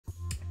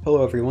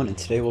Hello everyone, and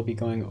today we'll be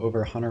going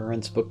over Hannah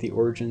Arendt's book, The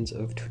Origins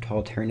of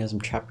Totalitarianism,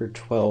 Chapter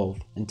 12,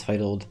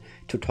 entitled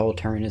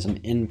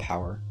Totalitarianism in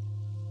Power.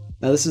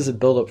 Now this is a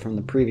build-up from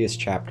the previous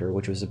chapter,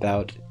 which was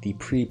about the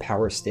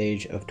pre-power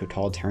stage of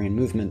totalitarian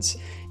movements.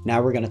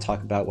 Now we're going to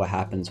talk about what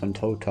happens when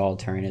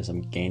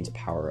totalitarianism gains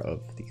power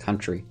of the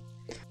country.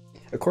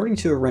 According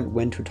to Arendt,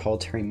 when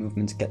totalitarian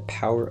movements get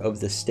power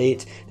of the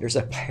state, there's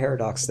a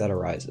paradox that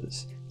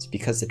arises. It's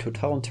because the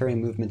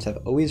totalitarian movements have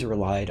always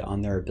relied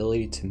on their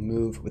ability to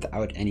move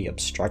without any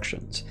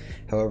obstructions.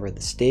 However,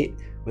 the state,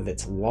 with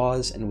its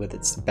laws and with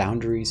its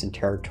boundaries and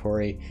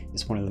territory,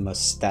 is one of the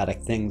most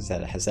static things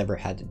that it has ever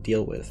had to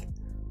deal with.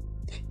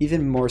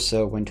 Even more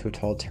so when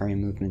totalitarian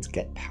movements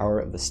get power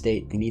of the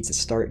state, they need to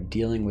start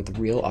dealing with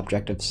real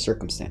objective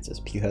circumstances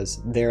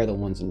because they're the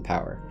ones in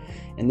power.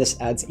 And this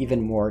adds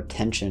even more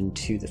tension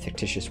to the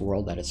fictitious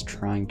world that it's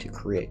trying to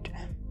create.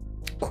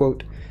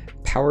 Quote,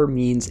 "Power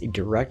means a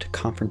direct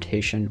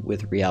confrontation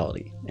with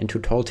reality, and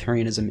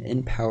totalitarianism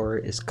in power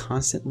is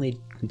constantly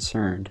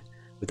concerned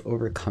with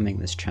overcoming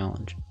this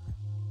challenge."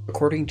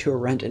 According to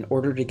Arendt, in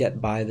order to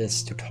get by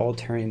this,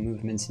 totalitarian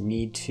movements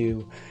need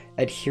to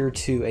adhere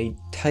to a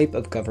type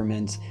of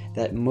government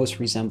that most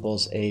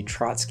resembles a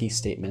Trotsky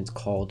statement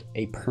called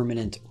a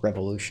permanent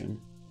revolution.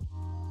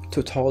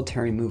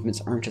 Totalitarian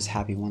movements aren't just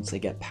happy once they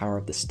get power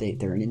of the state,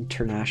 they're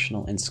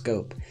international in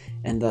scope,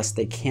 and thus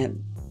they can't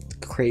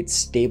create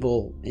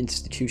stable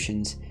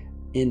institutions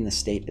in the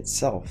state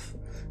itself.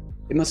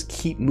 It must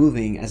keep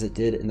moving as it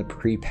did in the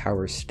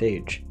pre-power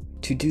stage.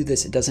 To do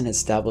this, it doesn't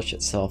establish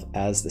itself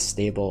as the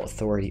stable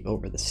authority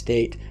over the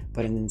state,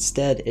 but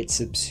instead it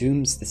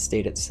subsumes the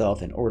state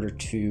itself in order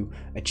to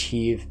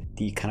achieve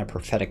the kind of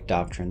prophetic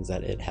doctrines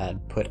that it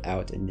had put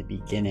out in the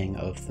beginning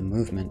of the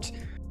movement.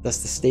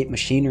 Thus, the state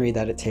machinery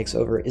that it takes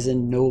over is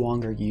no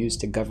longer used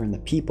to govern the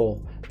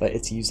people, but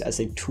it's used as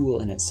a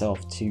tool in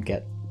itself to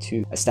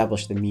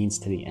establish the means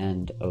to the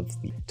end of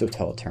the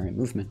totalitarian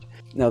movement.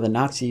 Now, the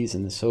Nazis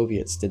and the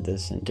Soviets did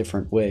this in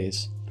different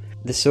ways.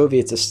 The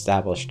Soviets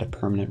established a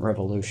permanent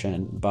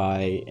revolution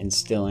by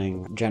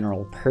instilling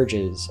general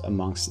purges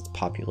amongst its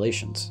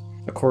populations.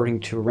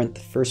 According to Arendt,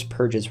 the first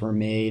purges were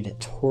made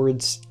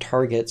towards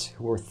targets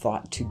who were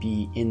thought to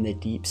be in the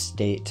deep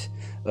state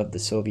of the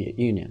Soviet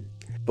Union.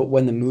 But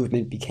when the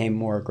movement became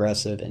more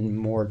aggressive and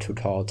more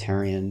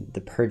totalitarian,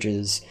 the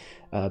purges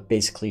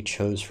basically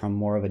chose from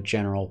more of a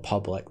general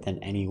public than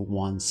any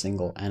one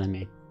single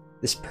enemy.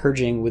 This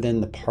purging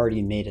within the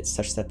party made it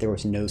such that there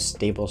was no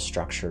stable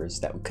structures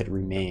that could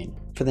remain.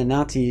 For the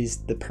Nazis,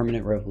 the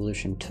permanent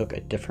revolution took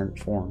a different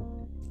form.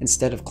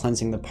 Instead of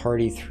cleansing the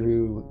party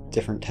through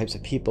different types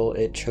of people,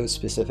 it chose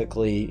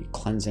specifically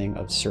cleansing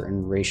of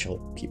certain racial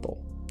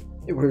people.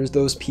 It was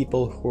those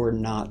people who were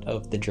not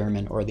of the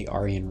German or the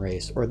Aryan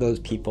race, or those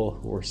people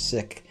who were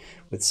sick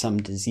with some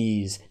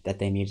disease that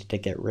they needed to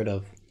get rid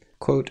of.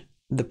 Quote,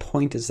 "The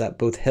point is that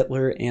both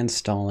Hitler and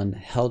Stalin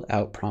held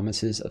out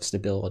promises of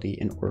stability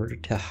in order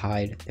to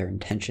hide their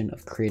intention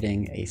of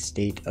creating a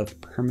state of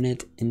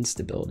permanent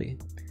instability."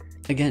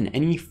 Again,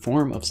 any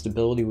form of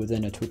stability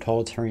within a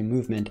totalitarian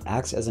movement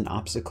acts as an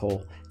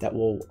obstacle that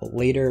will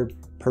later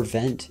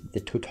prevent the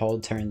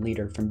totalitarian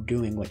leader from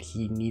doing what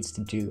he needs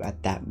to do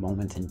at that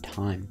moment in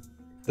time.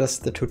 Thus,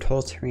 the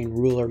totalitarian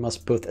ruler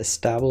must both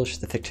establish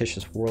the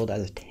fictitious world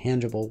as a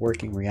tangible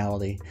working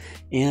reality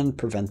and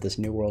prevent this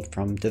new world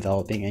from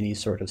developing any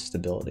sort of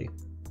stability.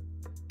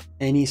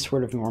 Any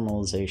sort of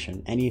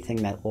normalization, anything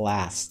that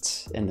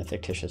lasts in the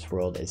fictitious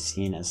world is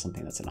seen as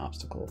something that's an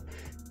obstacle.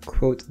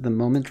 Quote, "The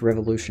moment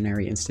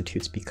revolutionary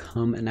institutes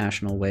become a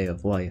national way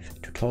of life,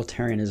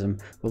 totalitarianism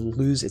will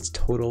lose its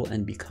total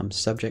and become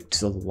subject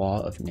to the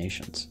law of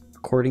nations,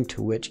 according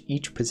to which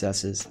each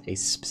possesses a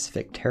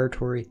specific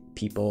territory,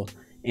 people,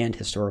 and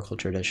historical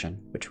tradition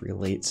which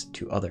relates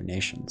to other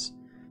nations."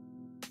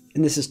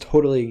 And this is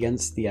totally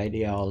against the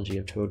ideology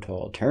of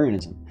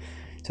totalitarianism.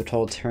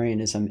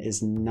 Totalitarianism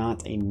is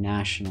not a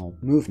national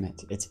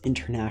movement. It's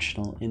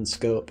international in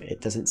scope. It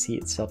doesn't see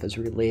itself as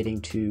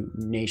relating to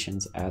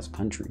nations as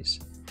countries.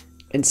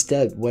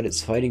 Instead, what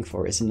it's fighting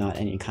for is not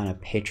any kind of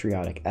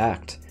patriotic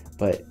act,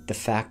 but the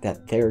fact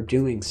that they're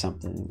doing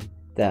something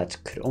that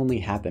could only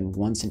happen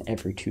once in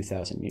every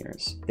 2,000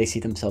 years. They see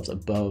themselves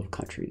above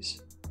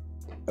countries.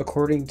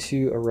 According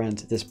to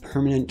Arendt, this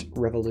permanent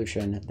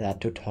revolution that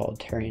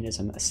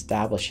totalitarianism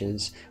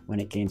establishes when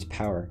it gains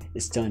power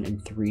is done in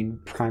three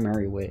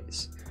primary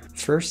ways.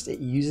 First, it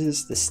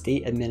uses the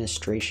state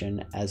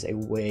administration as a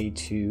way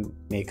to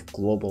make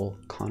global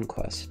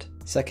conquest.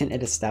 Second,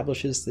 it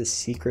establishes the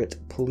secret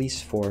police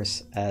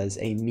force as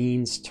a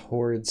means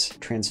towards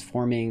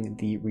transforming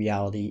the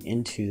reality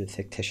into the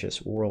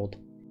fictitious world.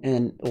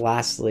 And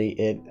lastly,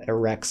 it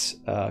erects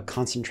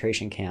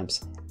concentration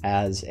camps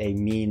as a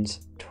means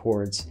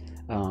towards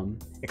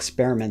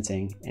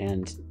experimenting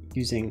and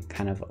using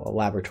kind of a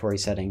laboratory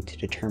setting to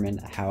determine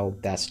how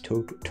best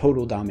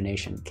total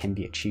domination can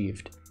be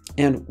achieved.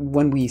 And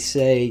when we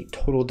say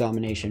total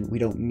domination, we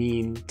don't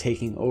mean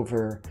taking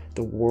over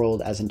the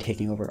world as in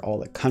taking over all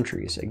the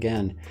countries.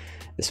 Again,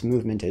 this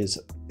movement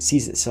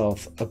sees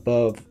itself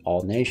above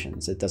all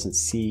nations. It doesn't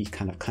see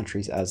kind of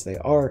countries as they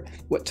are.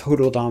 What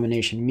total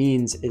domination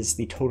means is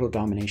the total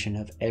domination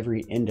of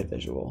every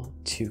individual,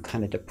 to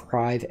kind of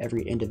deprive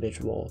every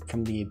individual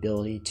from the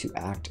ability to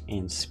act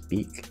and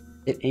speak.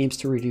 It aims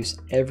to reduce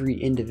every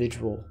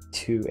individual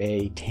to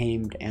a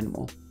tamed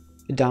animal.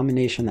 A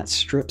domination that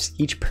strips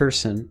each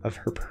person of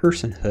her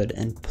personhood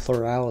and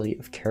plurality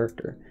of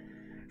character.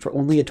 For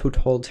only a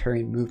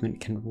totalitarian movement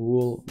can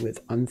rule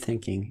with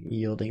unthinking,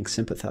 yielding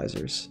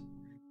sympathizers.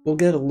 We'll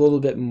get a little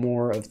bit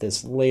more of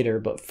this later,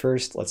 but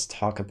first let's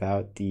talk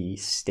about the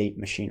state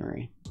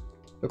machinery.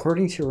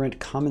 According to Arendt,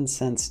 common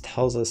sense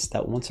tells us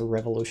that once a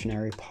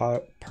revolutionary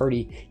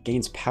party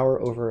gains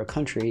power over a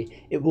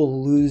country, it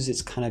will lose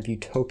its kind of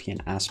utopian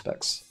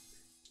aspects.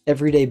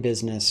 Everyday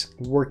business,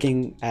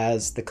 working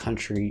as the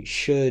country,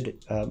 should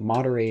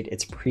moderate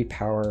its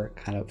pre-power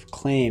kind of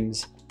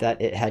claims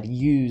that it had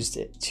used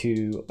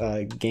to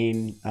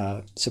gain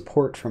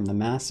support from the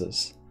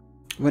masses.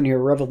 When you're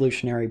a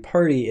revolutionary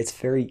party, it's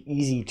very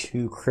easy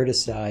to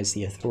criticize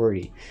the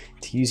authority,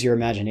 to use your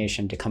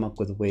imagination to come up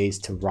with ways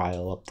to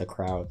rile up the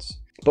crowds.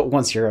 But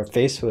once you're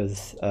faced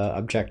with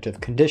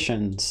objective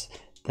conditions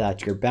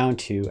that you're bound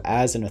to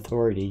as an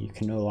authority, you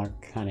can no longer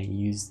kind of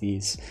use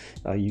these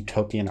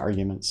utopian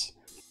arguments.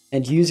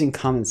 And using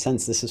common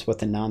sense, this is what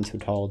the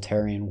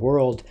non-totalitarian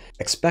world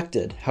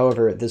expected.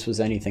 However, this was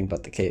anything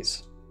but the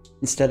case.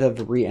 Instead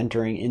of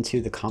re-entering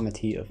into the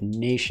comity of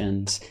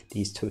nations,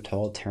 these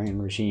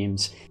totalitarian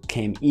regimes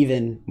became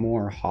even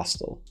more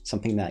hostile,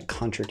 something that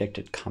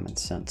contradicted common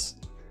sense.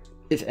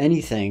 If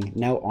anything,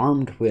 now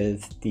armed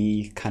with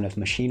the kind of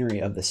machinery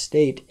of the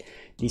state,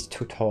 these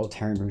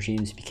totalitarian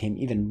regimes became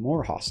even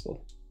more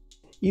hostile.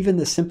 Even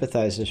the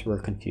sympathizers were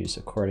confused,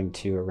 according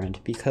to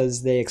Arendt,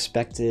 because they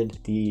expected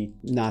the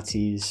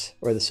Nazis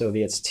or the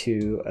Soviets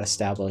to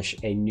establish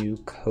a new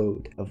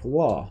code of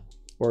law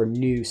or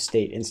new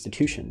state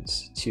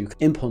institutions to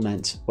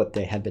implement what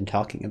they had been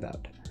talking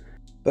about.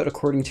 But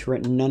according to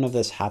Arendt, none of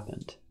this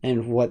happened.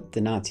 And what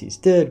the Nazis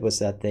did was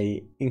that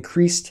they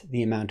increased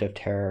the amount of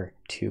terror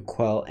to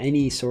quell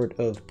any sort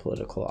of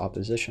political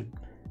opposition.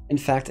 In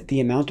fact, the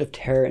amount of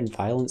terror and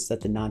violence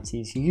that the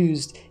Nazis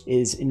used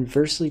is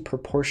inversely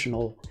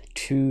proportional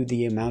to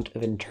the amount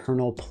of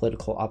internal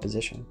political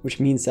opposition, which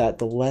means that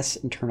the less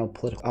internal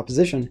political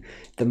opposition,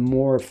 the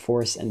more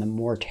force and the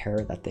more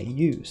terror that they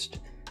used.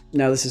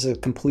 Now, this is a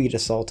complete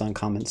assault on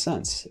common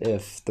sense.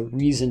 If the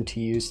reason to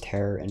use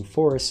terror and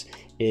force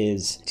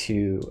is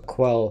to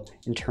quell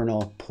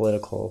internal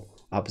political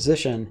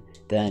opposition,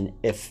 then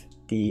if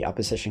the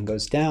opposition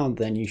goes down,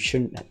 then you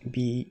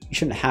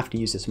shouldn't have to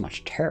use as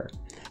much terror.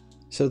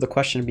 So the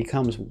question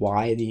becomes,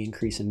 why the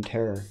increase in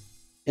terror?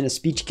 In a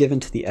speech given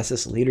to the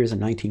SS leaders in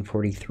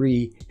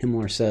 1943,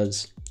 Himmler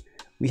says,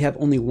 "We have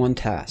only one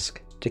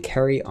task, to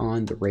carry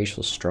on the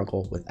racial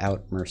struggle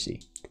without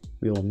mercy.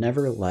 We will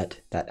never let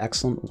that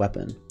excellent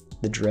weapon,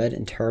 the dread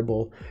and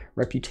terrible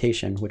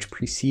reputation which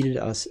preceded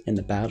us in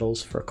the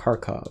battles for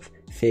Kharkov,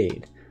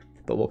 fade,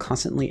 but will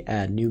constantly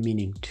add new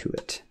meaning to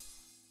it."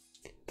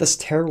 Thus,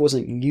 terror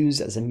wasn't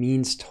used as a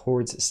means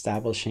towards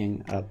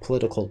establishing a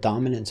political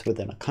dominance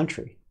within a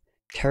country.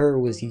 Terror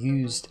was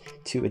used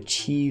to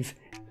achieve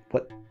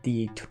what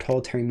the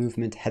totalitarian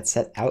movement had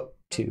set out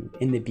to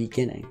in the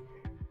beginning,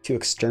 to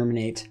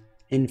exterminate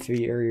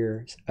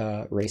inferior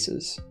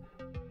races.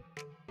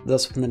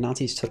 Thus, when the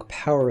Nazis took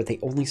power, they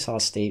only saw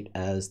state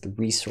as the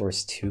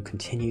resource to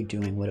continue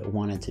doing what it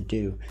wanted to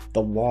do.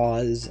 The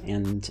laws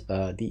and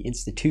the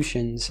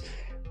institutions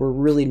were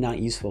really not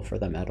useful for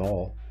them at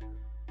all.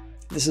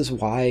 This is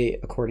why,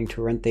 according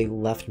to Arendt, they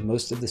left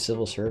most of the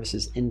civil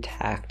services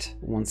intact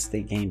once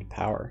they gained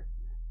power.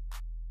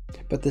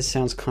 But this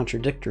sounds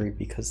contradictory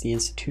because the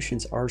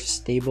institutions are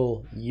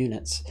stable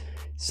units,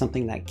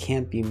 something that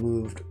can't be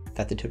moved,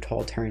 that the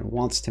totalitarian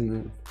wants to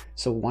move.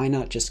 So why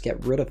not just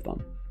get rid of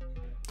them?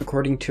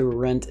 According to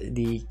Arendt,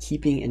 the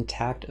keeping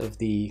intact of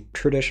the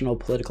traditional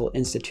political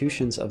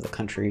institutions of the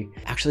country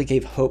actually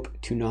gave hope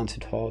to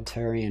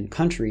non-totalitarian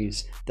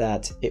countries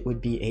that it would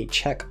be a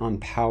check on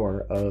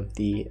power of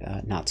the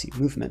Nazi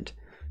movement.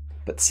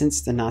 But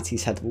since the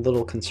Nazis had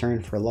little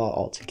concern for law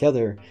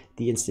altogether,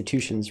 the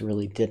institutions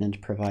really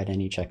didn't provide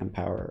any check and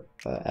power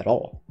at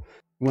all.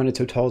 When a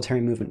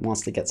totalitarian movement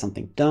wants to get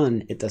something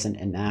done, it doesn't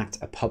enact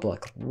a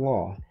public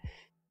law.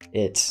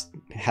 It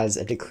has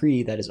a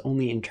decree that is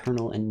only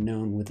internal and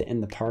known within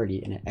the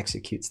party, and it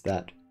executes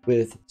that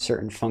with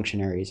certain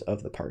functionaries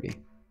of the party.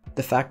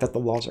 The fact that the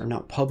laws are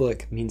not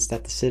public means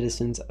that the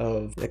citizens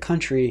of the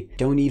country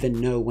don't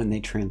even know when they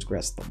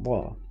transgress the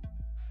law.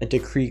 A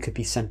decree could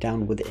be sent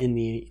down within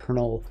the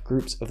internal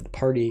groups of the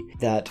party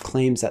that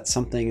claims that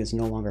something is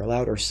no longer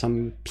allowed or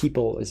some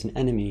people is an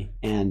enemy,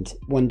 and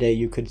one day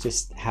you could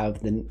just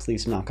have the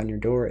police knock on your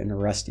door and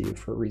arrest you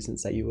for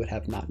reasons that you would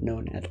have not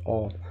known at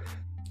all.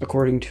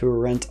 According to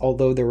Arendt,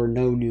 although there were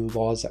no new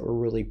laws that were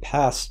really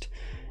passed,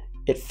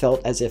 It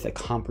felt as if a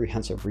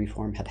comprehensive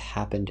reform had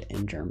happened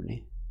in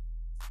Germany.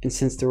 And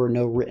since there were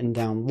no written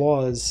down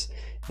laws,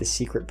 the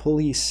secret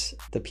police,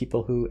 the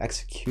people who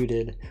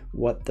executed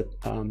what the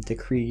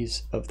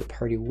decrees of the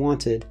party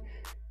wanted,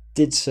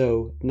 did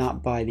so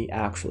not by the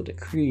actual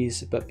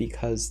decrees, but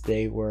because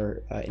they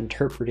were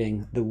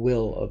interpreting the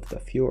will of the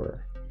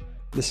Führer.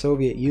 The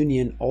Soviet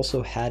Union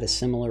also had a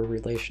similar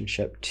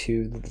relationship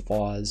to the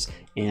laws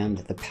and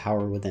the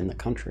power within the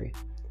country.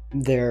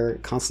 Their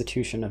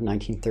Constitution of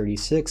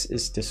 1936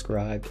 is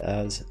described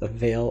as a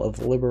veil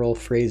of liberal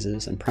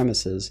phrases and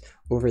premises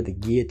over the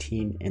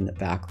guillotine in the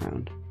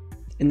background.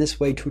 In this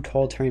way,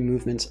 totalitarian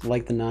movements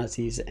like the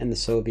Nazis and the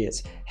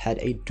Soviets had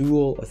a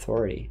dual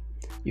authority.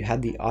 You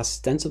had the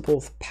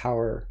ostensible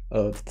power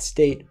of the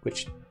state,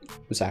 which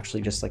was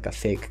actually just like a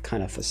fake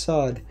kind of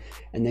facade,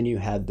 and then you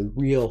had the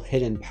real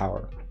hidden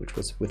power, which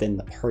was within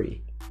the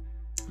party.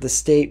 The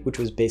state, which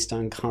was based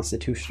on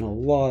constitutional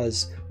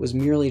laws, was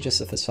merely just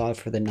a facade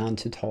for the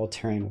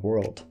non-totalitarian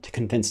world, to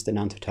convince the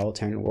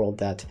non-totalitarian world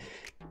that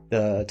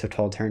the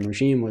totalitarian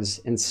regime was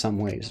in some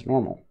ways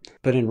normal.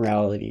 But in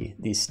reality,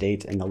 the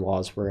state and the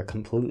laws were a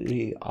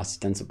completely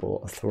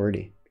ostensible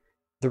authority.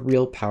 The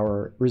real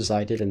power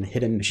resided in the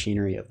hidden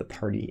machinery of the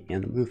party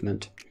and the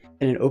movement.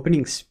 In an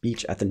opening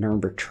speech at the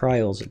Nuremberg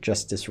trials,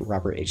 Justice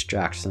Robert H.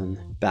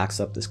 Jackson backs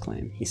up this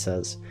claim. He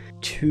says,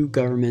 "Two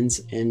governments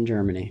in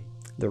Germany,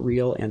 the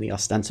real and the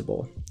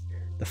ostensible.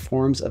 The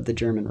forms of the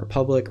German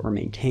Republic were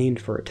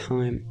maintained for a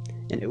time,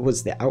 and it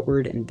was the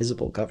outward and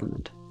visible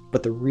government.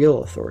 But the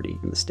real authority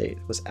in the state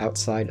was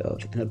outside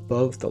of and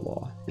above the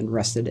law and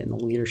rested in the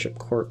leadership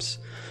corps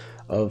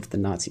of the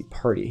Nazi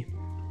Party."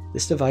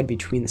 This divide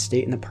between the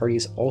state and the party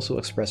is also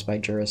expressed by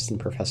jurist and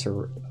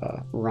Professor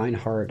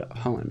Reinhard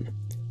Hohen.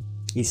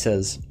 He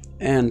says,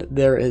 "And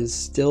there is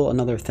still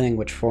another thing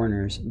which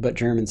foreigners, but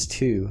Germans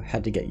too,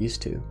 had to get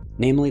used to,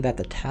 namely that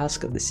the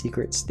task of the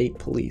secret state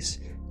police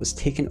was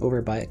taken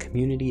over by a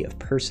community of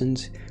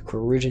persons who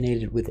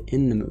originated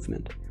within the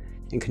movement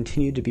and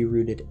continued to be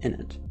rooted in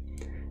it.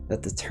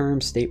 That the term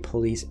state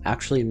police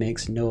actually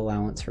makes no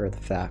allowance for the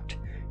fact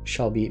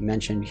shall be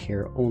mentioned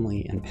here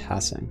only in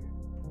passing."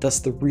 Thus,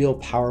 the real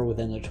power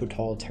within the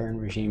totalitarian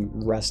regime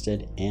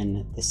rested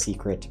in the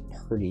secret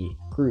party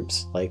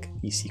groups, like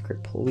the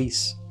secret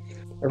police.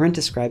 Arendt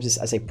describes this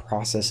as a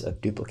process of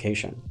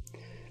duplication.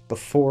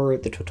 Before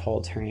the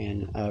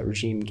totalitarian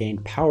regime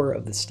gained power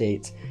of the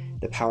state,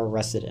 the power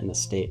rested in the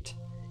state.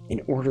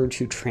 In order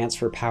to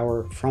transfer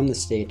power from the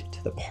state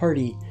to the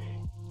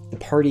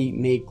party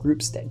made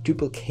groups that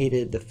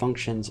duplicated the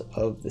functions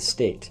of the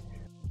state.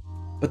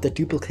 But the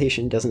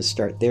duplication doesn't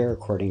start there,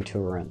 according to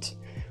Arendt.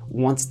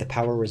 Once the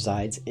power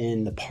resides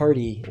in the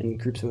party and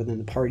groups within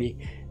the party,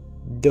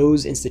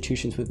 those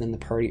institutions within the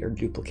party are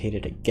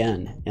duplicated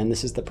again, and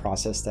this is the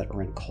process that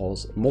Arendt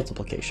calls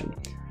multiplication.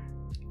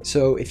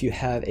 So if you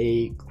have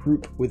a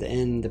group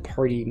within the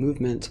party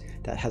movement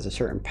that has a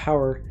certain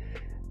power,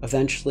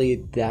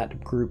 eventually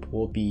that group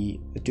will be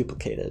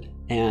duplicated,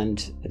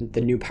 and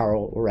the new power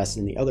will rest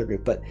in the other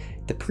group. But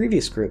the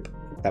previous group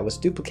that was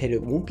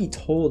duplicated won't be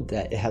told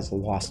that it has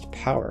lost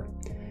power.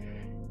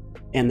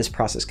 And this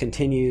process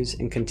continues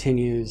and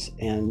continues,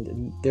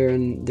 and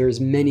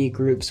there's many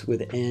groups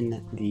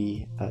within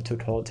the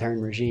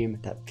totalitarian regime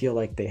that feel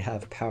like they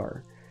have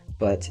power,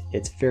 but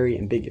it's very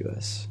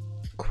ambiguous.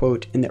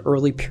 Quote, "In the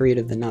early period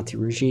of the Nazi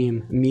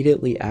regime,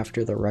 immediately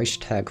after the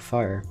Reichstag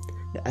fire,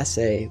 the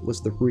SA was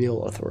the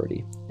real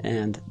authority,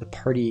 and the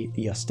party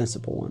the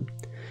ostensible one.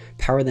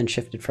 Power then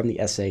shifted from the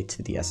SA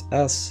to the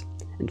SS,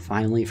 and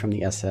finally from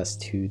the SS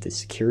to the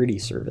security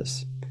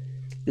service.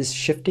 This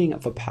shifting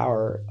of a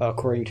power,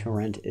 according to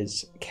Arendt,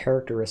 is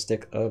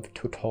characteristic of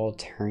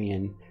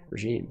totalitarian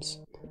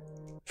regimes.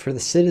 For the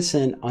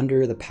citizen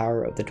under the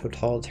power of the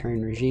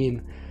totalitarian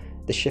regime,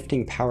 the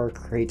shifting power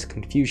creates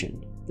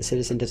confusion. The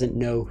citizen doesn't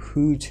know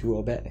who to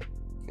obey.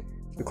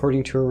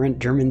 According to Arendt,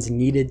 Germans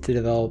needed to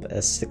develop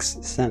a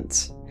sixth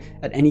sense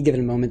at any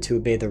given moment to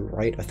obey the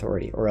right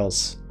authority, or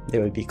else they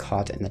would be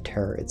caught in the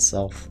terror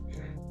itself.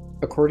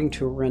 According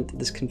to Arendt,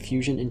 this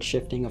confusion and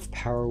shifting of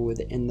power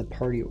within the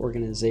party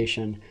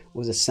organization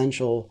was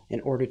essential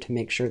in order to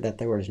make sure that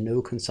there was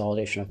no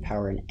consolidation of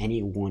power in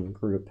any one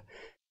group.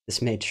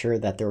 This made sure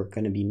that there were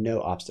going to be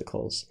no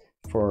obstacles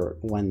for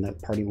when the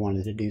party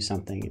wanted to do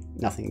something,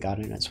 nothing got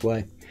in its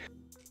way.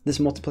 This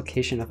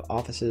multiplication of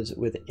offices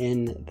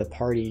within the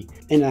party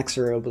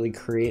inexorably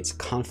creates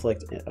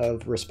conflict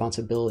of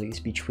responsibilities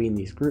between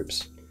these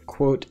groups.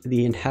 Quote,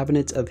 "The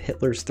inhabitants of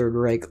Hitler's Third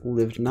Reich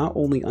lived not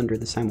only under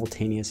the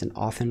simultaneous and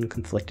often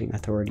conflicting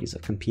authorities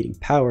of competing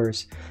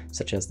powers,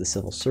 such as the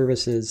civil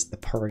services, the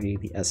party,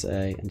 the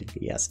SA, and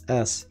the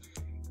SS.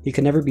 He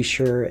could never be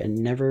sure and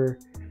never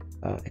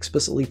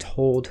explicitly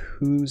told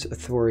whose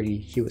authority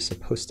he was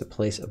supposed to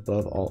place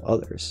above all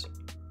others.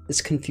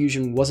 This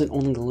confusion wasn't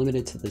only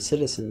limited to the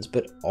citizens,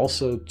 but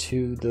also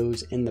to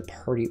those in the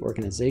party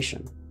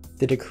organization.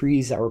 The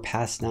decrees that were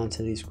passed down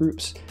to these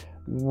groups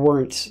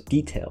weren't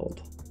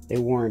detailed. They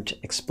weren't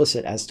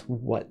explicit as to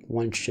what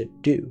one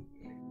should do.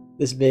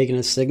 This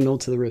vagueness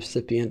signaled to the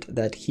recipient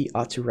that he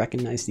ought to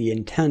recognize the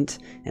intent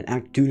and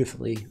act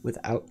dutifully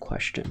without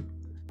question.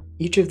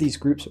 Each of these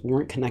groups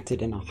weren't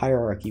connected in a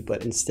hierarchy,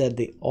 but instead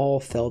they all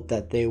felt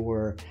that they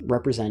were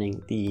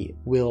representing the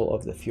will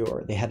of the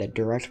Führer. They had a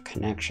direct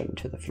connection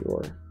to the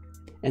Führer.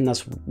 And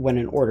thus, when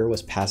an order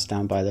was passed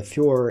down by the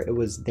Führer, it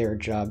was their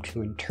job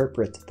to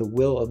interpret the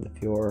will of the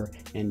Führer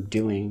and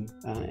doing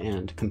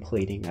and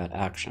completing that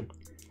action.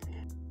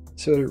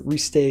 So to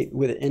restate,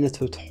 within a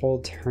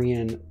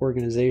totalitarian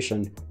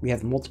organization, we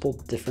have multiple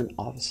different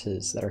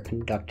offices that are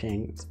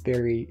conducting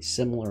very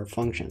similar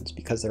functions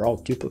because they're all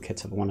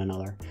duplicates of one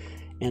another,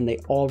 and they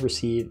all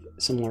receive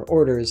similar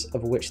orders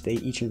of which they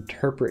each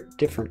interpret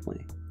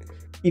differently.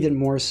 Even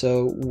more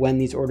so when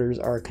these orders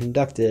are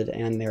conducted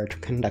and they're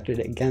conducted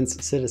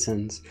against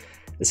citizens,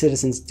 the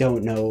citizens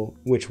don't know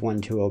which one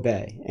to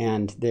obey,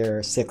 and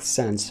their sixth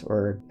sense,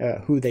 or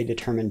who they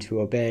determine to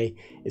obey,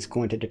 is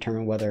going to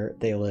determine whether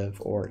they live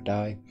or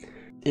die.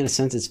 In a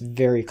sense, it's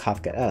very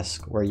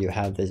Kafkaesque, where you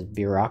have this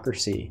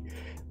bureaucracy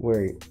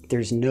where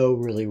there's no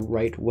really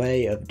right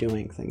way of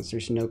doing things.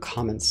 There's no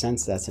common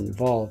sense that's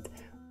involved.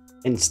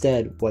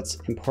 Instead, what's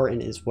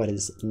important is what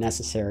is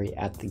necessary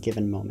at the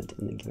given moment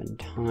in the given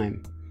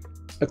time.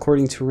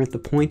 According to Arendt, the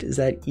point is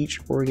that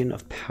each organ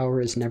of power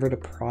is never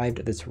deprived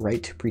of its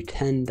right to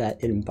pretend that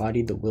it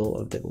embodied the will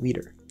of the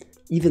leader.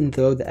 Even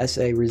though the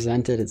SA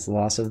resented its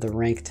loss of the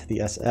rank to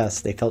the SS,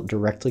 they felt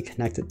directly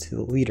connected to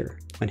the leader.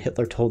 When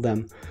Hitler told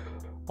them,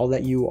 "All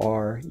that you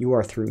are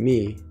through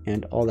me,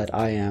 and all that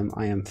I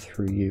am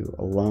through you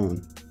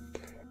alone."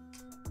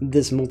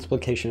 This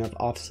multiplication of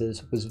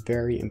offices was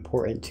very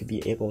important to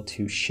be able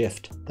to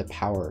shift the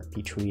power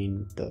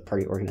between the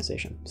party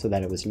organization so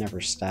that it was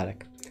never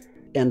static.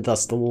 And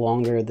thus, the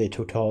longer the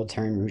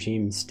totalitarian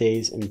regime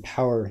stays in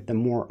power, the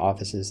more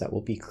offices that will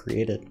be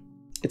created.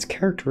 It's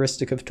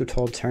characteristic of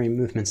totalitarian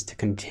movements to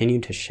continue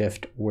to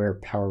shift where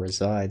power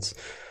resides.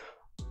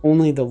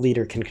 Only the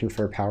leader can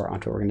confer power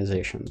onto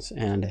organizations,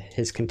 and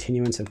his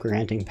continuance of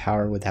granting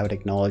power without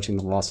acknowledging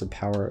the loss of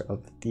power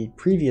of the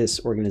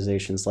previous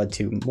organizations led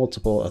to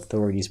multiple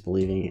authorities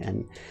believing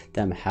in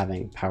them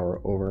having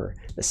power over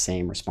the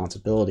same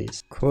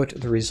responsibilities. Quote,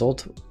 the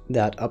result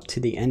that up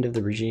to the end of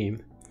the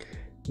regime,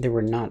 there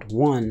were not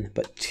one,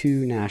 but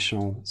two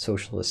National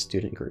Socialist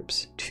student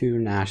groups, two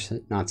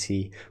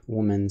Nazi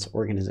women's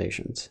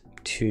organizations,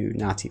 two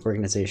Nazi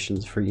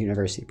organizations for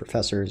university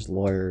professors,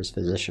 lawyers,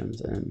 physicians,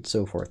 and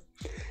so forth.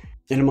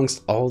 And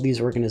amongst all these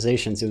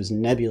organizations, it was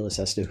nebulous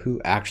as to who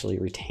actually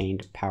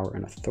retained power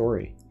and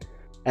authority.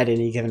 At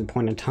any given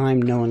point in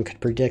time, no one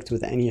could predict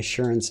with any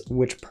assurance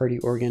which party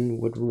organ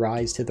would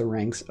rise to the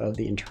ranks of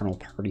the internal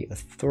party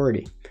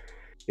authority.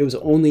 It was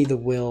only the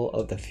will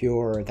of the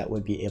Führer that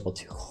would be able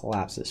to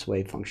collapse this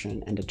wave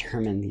function and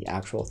determine the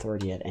actual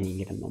authority at any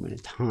given moment in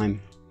time.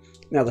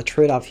 Now, the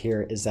trade-off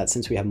here is that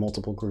since we have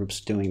multiple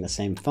groups doing the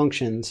same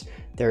functions,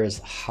 there is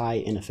high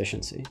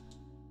inefficiency.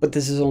 But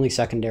this is only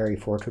secondary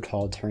for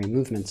totalitarian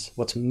movements.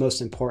 What's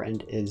most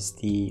important is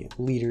the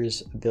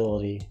leader's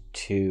ability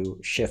to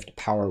shift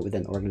power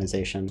within the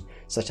organization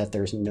such that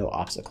there's no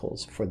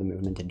obstacles for the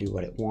movement to do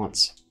what it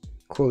wants.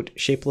 Quote,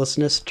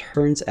 shapelessness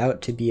turns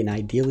out to be an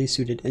ideally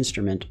suited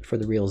instrument for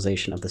the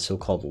realization of the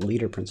so-called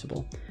leader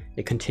principle,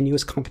 a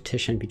continuous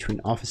competition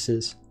between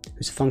offices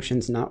whose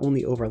functions not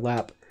only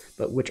overlap,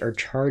 but which are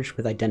charged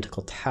with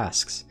identical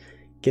tasks,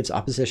 gives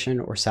opposition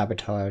or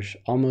sabotage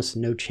almost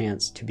no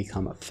chance to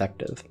become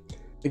effective.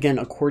 Again,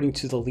 according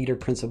to the leader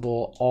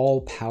principle,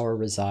 all power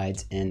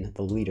resides in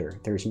the leader.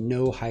 There's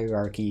no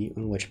hierarchy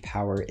in which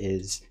power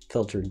is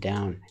filtered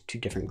down to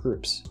different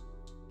groups.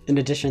 In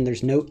addition,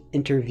 there's no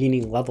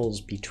intervening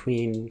levels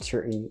between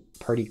certain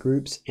party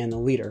groups and the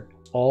leader.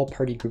 All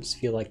party groups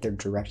feel like they're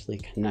directly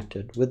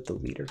connected with the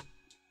leader.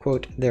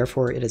 Quote,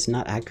 therefore, it is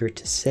not accurate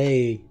to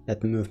say that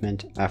the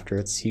movement, after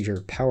its seizure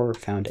of power,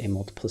 found a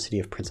multiplicity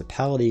of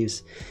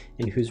principalities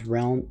in whose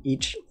realm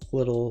each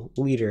little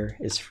leader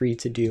is free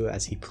to do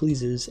as he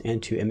pleases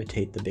and to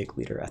imitate the big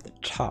leader at the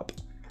top.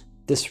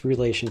 This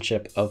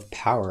relationship of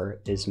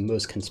power is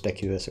most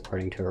conspicuous,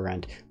 according to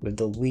Arendt, with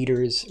the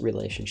leader's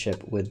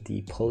relationship with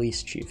the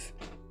police chief.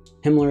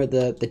 Himmler,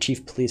 the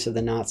chief police of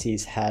the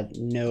Nazis, had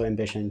no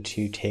ambition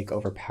to take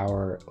over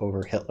power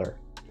over Hitler.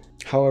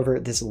 However,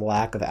 this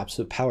lack of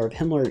absolute power of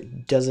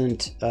Himmler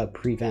doesn't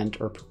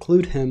prevent or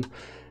preclude him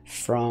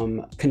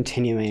from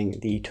continuing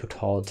the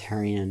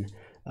totalitarian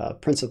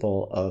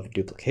principle of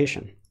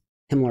duplication.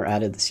 Himmler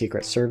added the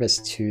Secret Service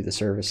to the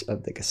service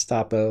of the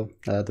Gestapo.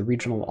 The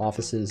regional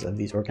offices of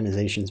these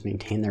organizations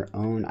maintain their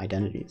own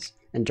identities.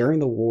 And during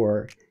the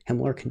war,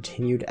 Himmler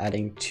continued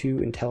adding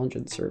two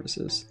intelligence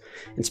services,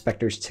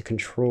 inspectors to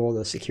control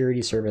the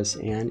Security Service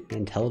and an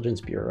Intelligence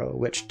Bureau,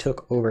 which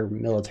took over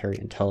military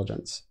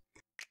intelligence.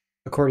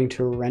 According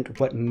to Arendt,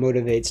 what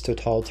motivates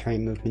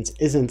totalitarian movements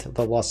isn't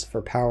the lust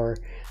for power,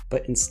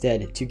 but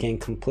instead to gain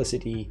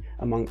complicity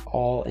among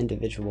all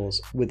individuals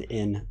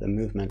within the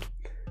movement.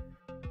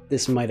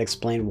 This might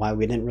explain why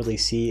we didn't really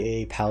see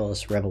a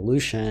palace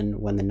revolution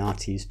when the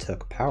Nazis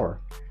took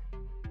power.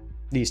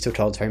 These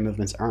totalitarian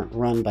movements aren't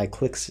run by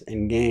cliques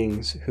and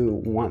gangs who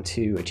want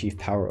to achieve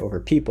power over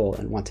people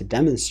and want to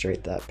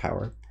demonstrate that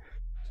power.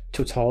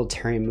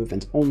 Totalitarian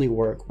movements only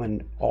work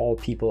when all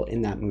people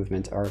in that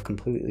movement are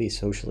completely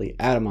socially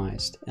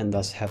atomized and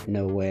thus have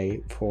no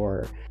way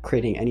for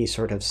creating any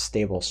sort of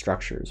stable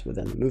structures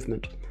within the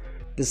movement.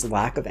 This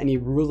lack of any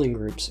ruling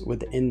groups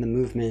within the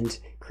movement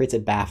creates a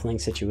baffling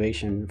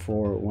situation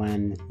for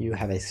when you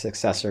have a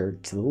successor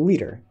to the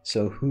leader.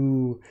 So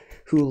who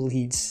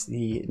leads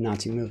the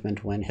Nazi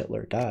movement when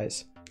Hitler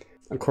dies?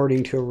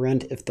 According to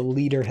Arendt, if the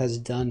leader has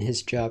done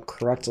his job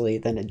correctly,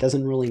 then it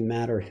doesn't really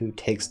matter who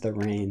takes the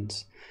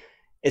reins.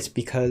 It's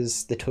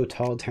because the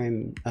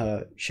totalitarian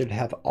should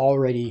have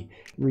already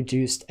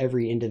reduced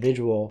every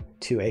individual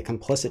to a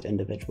complicit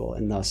individual,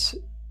 and thus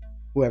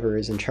whoever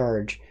is in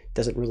charge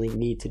doesn't really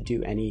need to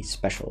do any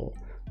special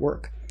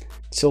work.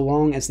 So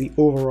long as the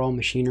overall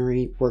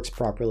machinery works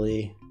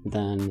properly,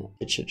 then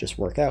it should just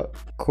work out.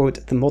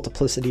 Quote, "The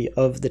multiplicity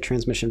of the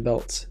transmission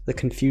belts, the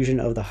confusion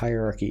of the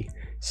hierarchy,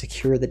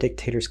 secure the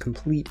dictator's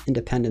complete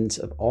independence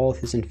of all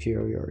his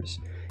inferiors,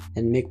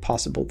 and make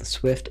possible the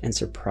swift and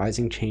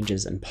surprising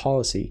changes in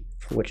policy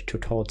for which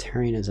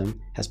totalitarianism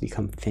has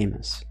become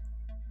famous."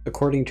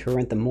 According to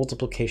Arendt, the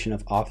multiplication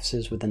of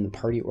offices within the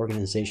party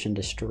organization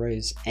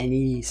destroys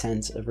any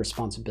sense of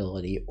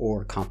responsibility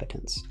or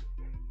competence.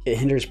 It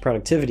hinders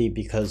productivity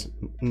because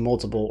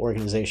multiple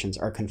organizations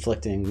are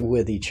conflicting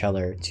with each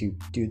other to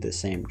do the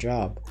same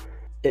job.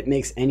 It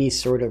makes any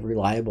sort of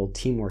reliable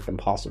teamwork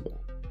impossible.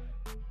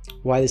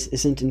 Why this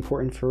isn't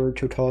important for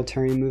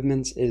totalitarian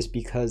movements is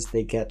because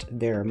they get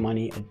their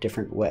money a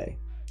different way.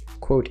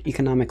 Quote,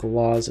 "Economic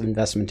laws of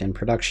investment and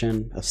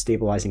production, of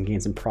stabilizing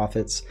gains and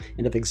profits,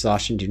 and of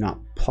exhaustion do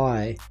not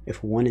apply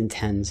if one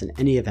intends in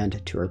any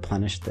event to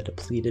replenish the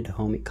depleted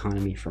home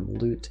economy from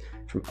loot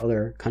from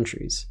other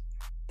countries."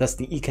 Thus,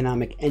 the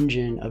economic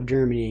engine of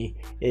Germany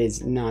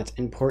is not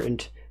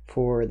important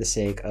for the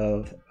sake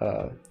of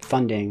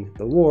funding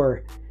the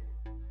war.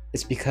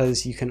 It's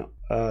because you can,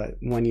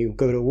 when you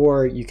go to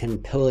war, you can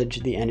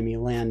pillage the enemy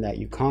land that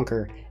you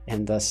conquer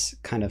and thus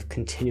kind of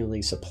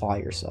continually supply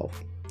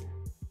yourself.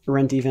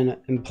 Arendt even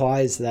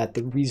implies that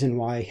the reason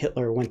why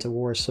Hitler went to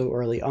war so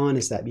early on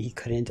is that he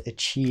couldn't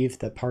achieve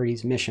the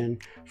party's mission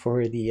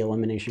for the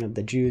elimination of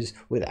the Jews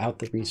without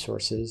the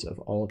resources of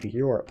all of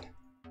Europe.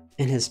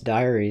 In his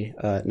diary,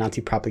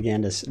 Nazi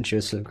propagandist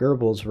Joseph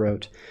Goebbels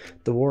wrote,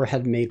 "The war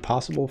had made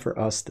possible for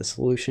us the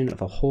solution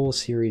of a whole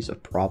series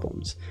of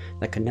problems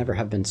that could never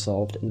have been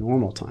solved in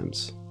normal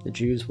times. The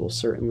Jews will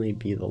certainly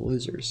be the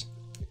losers."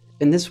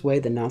 In this way,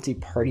 the Nazi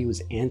party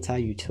was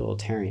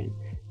anti-utilitarian.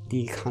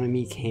 The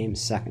economy came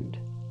second.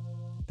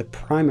 The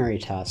primary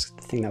task,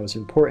 the thing that was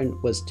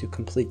important, was to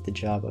complete the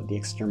job of the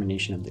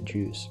extermination of the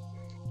Jews.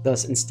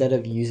 Thus, instead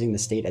of using the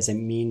state as a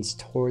means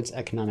towards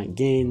economic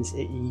gains,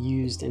 it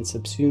used and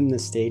subsumed the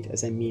state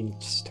as a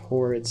means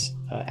towards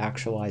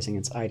actualizing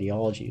its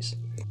ideologies.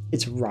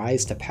 Its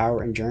rise to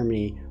power in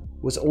Germany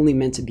was only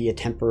meant to be a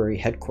temporary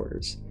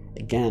headquarters.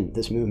 Again,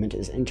 this movement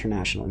is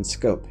international in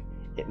scope.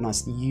 It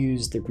must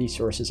use the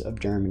resources of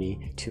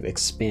Germany to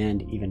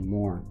expand even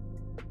more.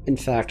 In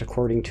fact,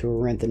 according to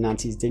Arendt, the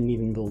Nazis didn't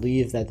even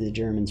believe that the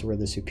Germans were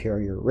the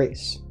superior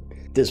race.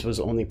 This was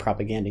only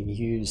propaganda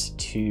used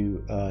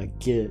to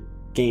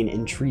gain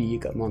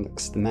intrigue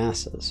amongst the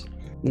masses.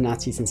 The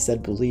Nazis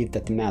instead believed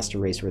that the master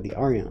race were the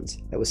Aryans.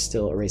 That was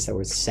still a race that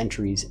was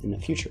centuries in the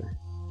future.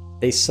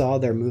 They saw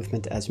their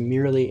movement as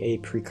merely a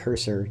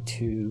precursor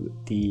to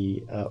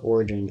the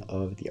origin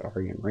of the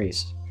Aryan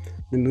race.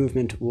 The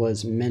movement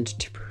was meant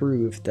to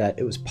prove that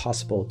it was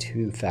possible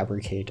to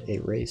fabricate a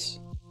race.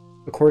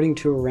 According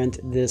to Arendt,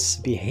 this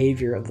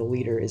behavior of the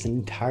leader is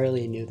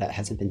entirely new that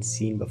hasn't been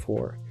seen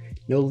before.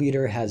 No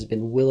leader has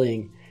been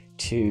willing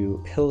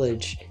to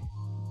pillage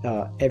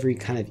every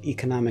kind of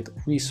economic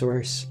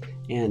resource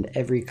and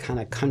every kind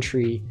of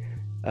country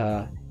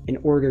in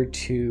order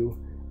to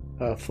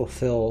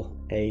fulfill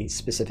a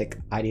specific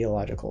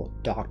ideological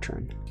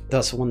doctrine.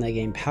 Thus, when they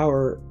gain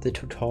power, the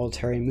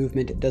totalitarian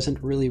movement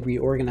doesn't really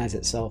reorganize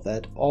itself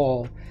at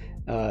all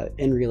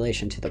in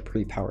relation to the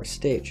pre-power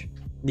stage.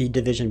 The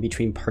division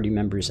between party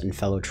members and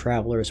fellow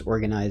travelers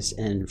organized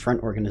in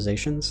front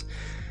organizations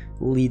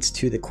leads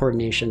to the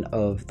coordination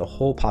of the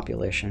whole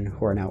population,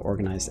 who are now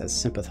organized as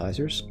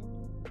sympathizers.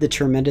 The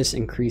tremendous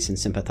increase in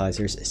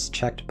sympathizers is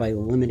checked by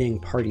limiting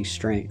party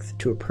strength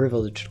to a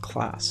privileged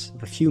class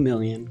of a few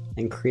million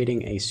and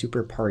creating a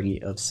super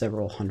party of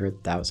several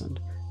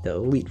 100,000, the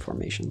elite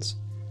formations.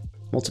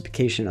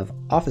 Multiplication of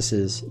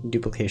offices,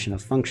 duplication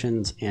of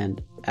functions, and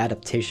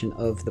adaptation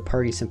of the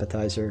party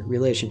sympathizer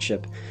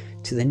relationship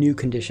to the new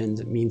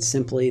conditions means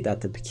simply that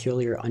the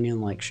peculiar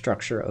onion-like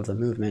structure of the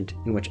movement,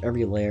 in which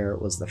every layer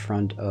was the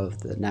front of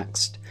the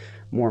next,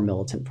 more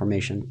militant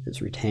formation,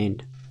 is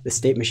retained. The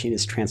state machine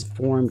is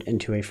transformed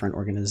into a front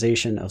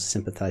organization of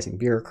sympathizing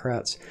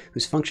bureaucrats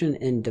whose function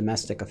in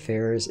domestic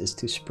affairs is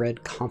to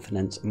spread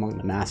confidence among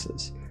the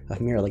masses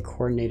of merely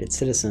coordinated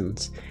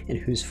citizens, and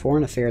whose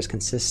foreign affairs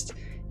consist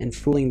in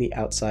fooling the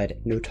outside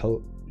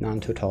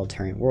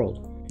non-totalitarian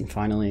world. And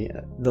finally,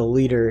 the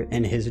leader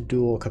in his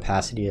dual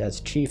capacity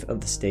as chief of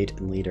the state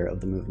and leader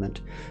of the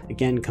movement,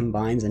 again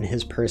combines in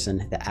his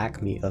person the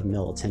acme of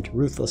militant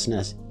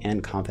ruthlessness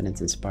and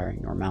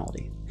confidence-inspiring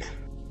normality.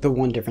 The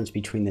one difference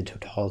between the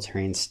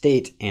totalitarian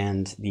state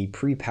and the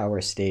pre-power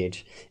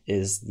stage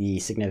is the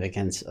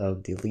significance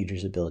of the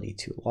leader's ability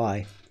to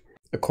lie.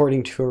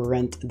 According to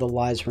Arendt, the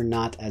lies were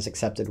not as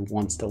accepted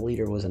once the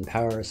leader was in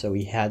power, so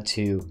he had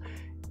to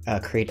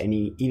create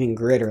any even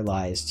greater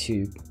lies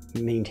to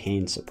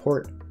maintain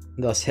support.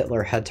 Thus,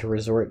 Hitler had to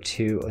resort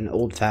to an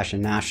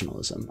old-fashioned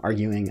nationalism,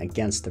 arguing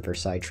against the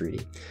Versailles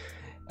Treaty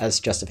as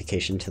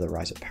justification to the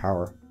rise of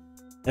power.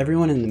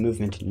 Everyone in the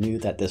movement knew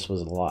that this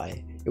was a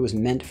lie. It was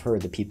meant for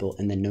the people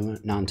in the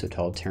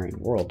non-totalitarian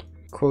world.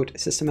 Quote,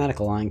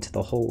 systematic lying to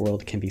the whole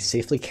world can be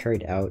safely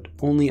carried out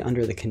only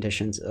under the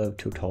conditions of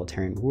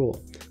totalitarian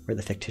rule, where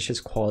the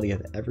fictitious quality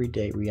of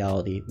everyday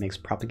reality makes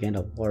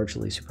propaganda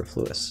largely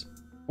superfluous.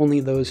 Only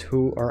those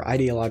who are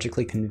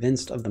ideologically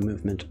convinced of the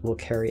movement will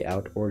carry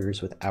out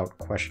orders without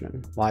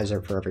question. Lies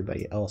are for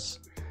everybody else.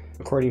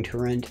 According to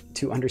Arendt,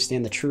 to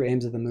understand the true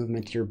aims of the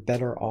movement, you're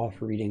better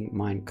off reading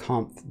Mein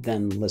Kampf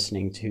than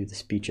listening to the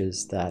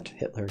speeches that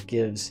Hitler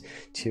gives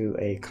to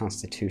a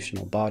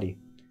constitutional body.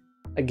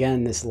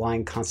 Again, this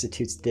line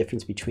constitutes the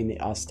difference between the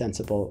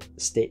ostensible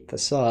state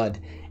facade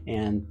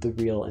and the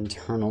real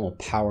internal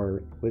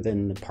power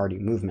within the party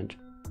movement.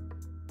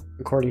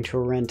 According to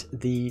Arendt,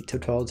 the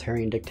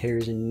totalitarian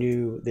dictators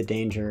knew the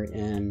danger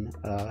in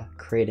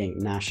creating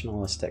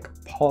nationalistic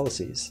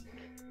policies.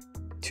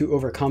 To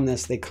overcome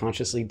this, they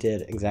consciously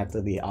did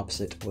exactly the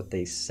opposite of what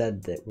they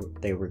said that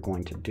they were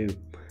going to do.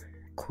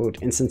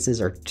 Quote,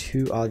 instances are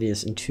too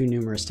obvious and too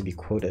numerous to be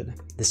quoted.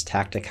 This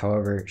tactic,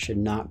 however, should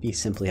not be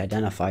simply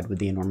identified with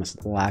the enormous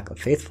lack of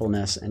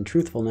faithfulness and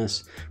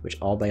truthfulness which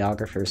all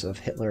biographers of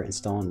Hitler and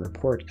Stalin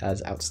report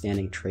as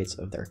outstanding traits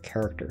of their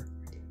character.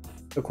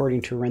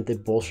 According to Arendt, the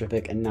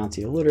Bolshevik and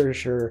Nazi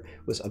literature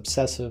was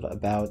obsessive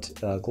about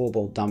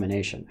global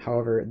domination.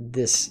 However,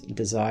 this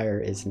desire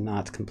is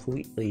not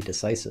completely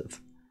decisive.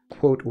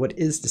 Quote, what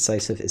is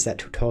decisive is that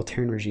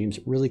totalitarian regimes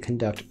really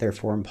conduct their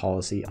foreign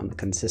policy on the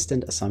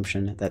consistent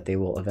assumption that they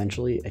will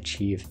eventually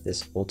achieve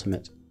this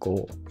ultimate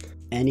goal.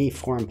 Any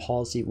foreign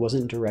policy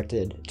wasn't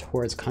directed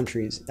towards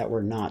countries that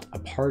were not a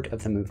part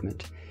of the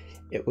movement.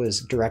 It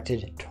was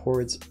directed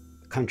towards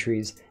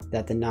countries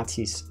that the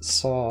Nazis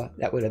saw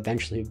that would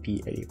eventually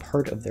be a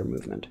part of their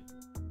movement.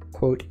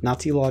 Quote,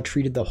 Nazi law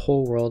treated the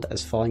whole world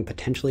as falling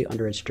potentially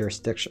under its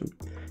jurisdiction,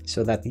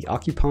 so that the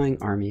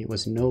occupying army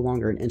was no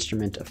longer an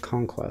instrument of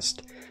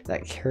conquest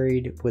that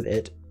carried with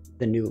it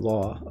the new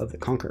law of the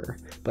conqueror,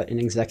 but an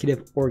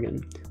executive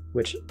organ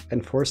which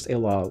enforced a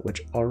law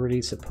which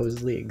already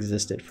supposedly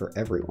existed for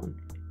everyone.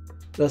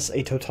 Thus,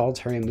 a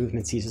totalitarian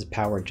movement seizes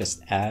power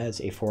just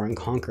as a foreign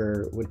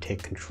conqueror would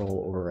take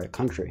control over a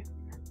country.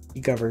 He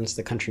governs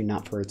the country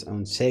not for its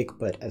own sake,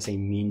 but as a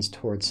means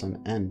towards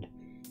some end.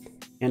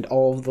 And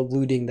all of the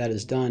looting that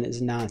is done is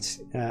not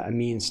a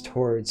means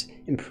towards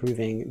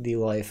improving the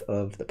life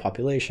of the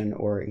population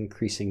or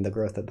increasing the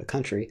growth of the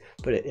country,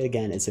 but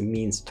again, it's a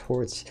means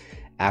towards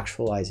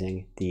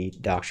actualizing the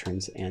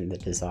doctrines and the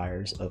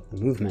desires of the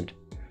movement.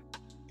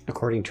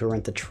 According to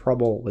Arendt, the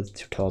trouble with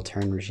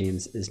totalitarian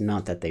regimes is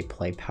not that they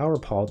play power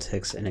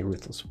politics in a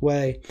ruthless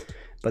way,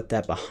 but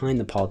that behind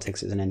the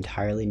politics is an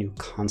entirely new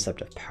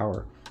concept of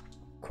power.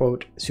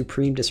 Quote,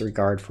 supreme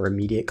disregard for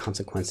immediate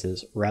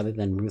consequences rather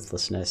than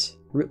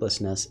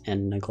rootlessness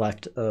and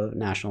neglect of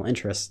national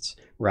interests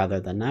rather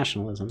than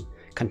nationalism,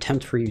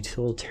 contempt for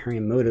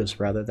utilitarian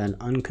motives rather than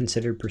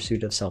unconsidered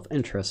pursuit of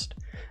self-interest,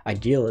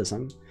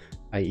 idealism,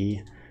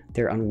 i.e.,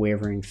 their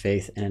unwavering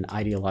faith in an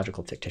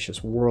ideological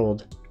fictitious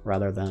world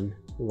rather than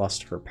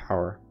lust for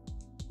power.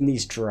 And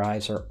these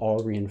drives are all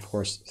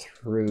reinforced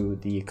through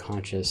the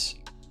conscious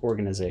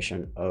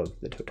organization of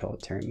the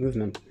totalitarian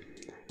movement.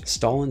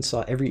 Stalin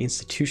saw every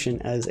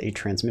institution as a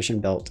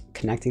transmission belt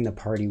connecting the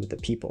party with the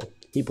people.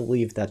 He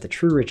believed that the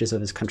true riches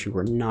of his country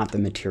were not the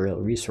material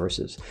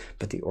resources,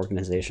 but the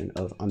organization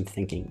of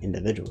unthinking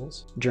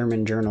individuals.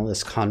 German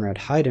journalist Konrad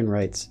Heiden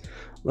writes,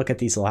 look at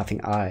these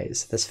laughing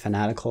eyes, this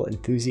fanatical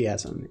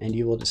enthusiasm, and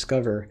you will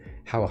discover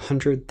how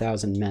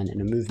 100,000 men in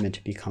a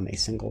movement become a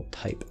single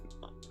type.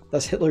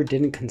 Thus, Hitler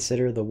didn't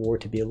consider the war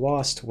to be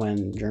lost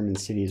when German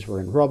cities were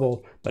in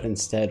rubble, but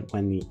instead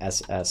when the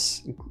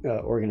SS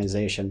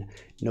organization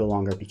no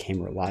longer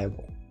became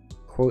reliable.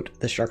 Quote,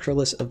 the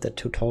structuralist of the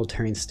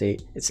totalitarian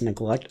state, its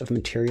neglect of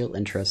material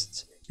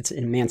interests, its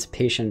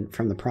emancipation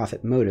from the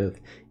profit motive,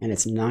 and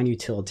its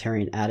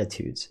non-utilitarian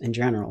attitudes, in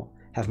general,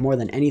 have more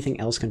than anything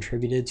else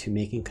contributed to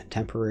making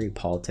contemporary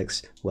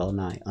politics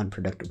well-nigh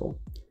unpredictable.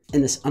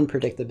 And this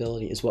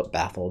unpredictability is what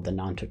baffled the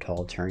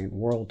non-totalitarian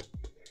world.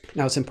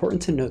 Now, it's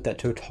important to note that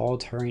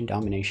totalitarian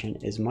domination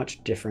is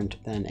much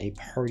different than a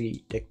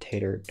party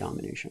dictator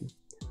domination.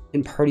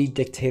 In party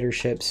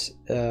dictatorships,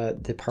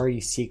 the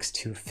party seeks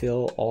to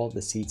fill all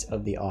the seats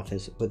of the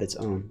office with its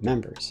own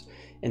members.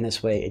 In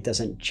this way, it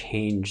doesn't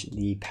change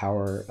the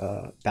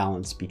power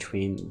balance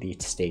between the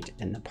state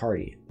and the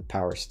party. The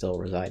power still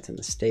resides in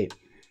the state.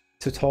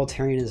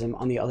 Totalitarianism,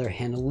 on the other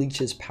hand,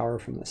 leeches power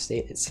from the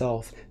state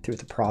itself through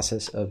the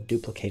process of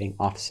duplicating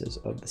offices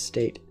of the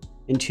state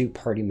into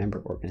party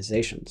member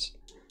organizations.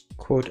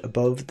 Quote,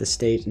 above the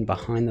state and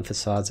behind the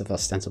facades of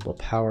ostensible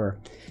power,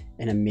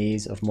 in a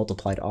maze of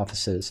multiplied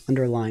offices,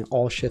 underlying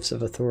all shifts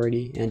of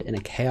authority and in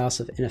a chaos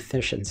of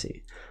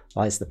inefficiency,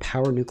 lies the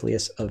power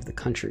nucleus of the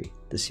country,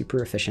 the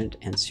super efficient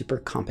and super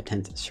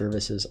competent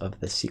services of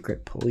the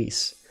secret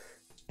police.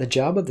 The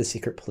job of the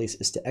secret police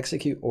is to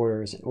execute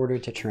orders in order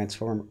to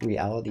transform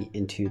reality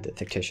into the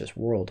fictitious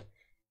world.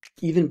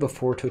 Even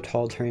before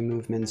totalitarian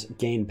movements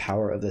gain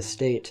power of the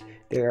state,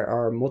 there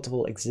are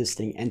multiple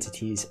existing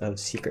entities of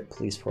secret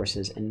police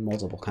forces in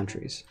multiple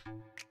countries.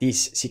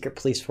 These secret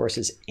police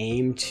forces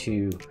aim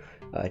to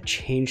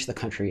change the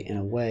country in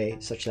a way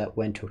such that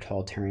when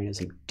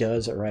totalitarianism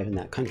does arrive in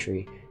that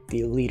country,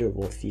 the leader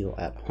will feel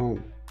at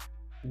home.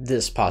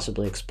 This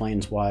possibly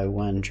explains why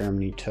when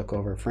Germany took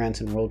over France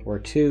in World War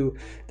II,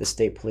 the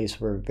state police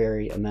were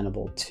very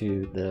amenable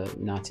to the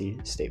Nazi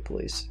state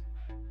police.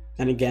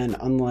 And again,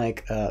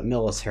 unlike a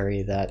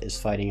military that is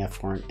fighting a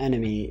foreign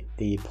enemy,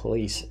 the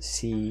police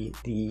see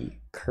the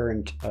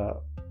current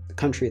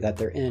country that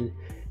they're in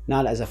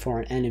not as a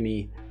foreign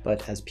enemy,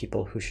 but as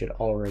people who should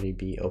already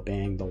be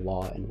obeying the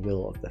law and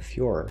will of the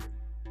Führer.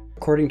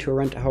 According to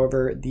Arendt,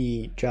 however,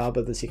 the job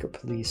of the secret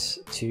police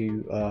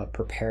to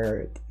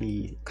prepare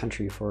the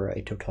country for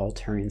a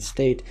totalitarian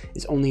state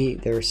is only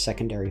their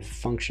secondary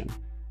function.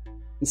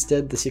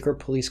 Instead, the secret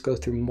police go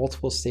through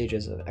multiple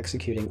stages of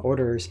executing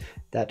orders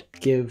that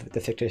give the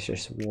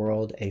fictitious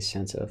world a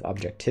sense of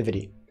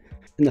objectivity.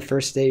 In the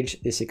first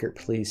stage, the secret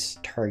police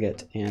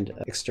target and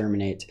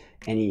exterminate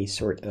any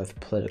sort of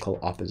political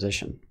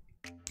opposition.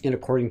 And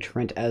according to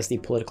Arendt, as the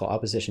political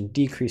opposition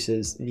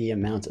decreases, the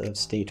amount of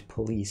state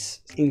police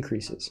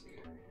increases.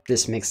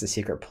 This makes the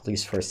secret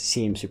police force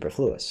seem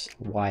superfluous.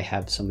 Why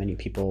have so many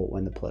people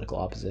when the political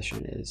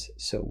opposition is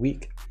so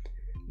weak?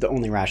 The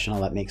only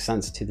rationale that makes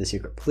sense to the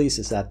secret police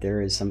is that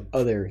there is some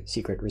other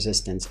secret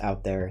resistance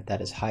out there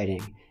that is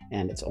hiding,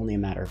 and it's only a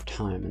matter of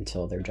time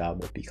until their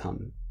job will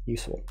become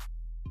useful.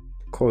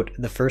 Quote,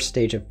 the first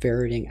stage of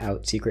ferreting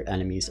out secret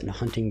enemies and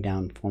hunting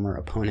down former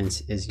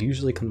opponents is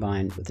usually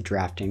combined with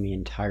drafting the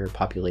entire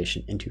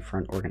population into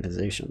front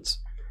organizations.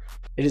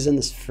 It is in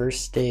this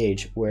first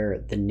stage where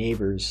the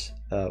neighbors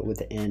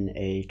within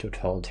a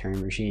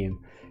totalitarian regime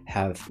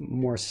have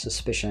more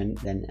suspicion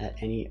than at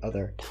any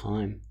other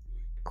time.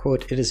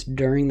 Quote, it is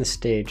during the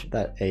stage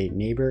that a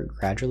neighbor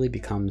gradually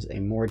becomes a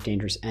more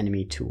dangerous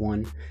enemy to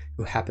one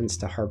who happens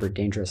to harbor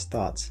dangerous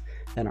thoughts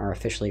than are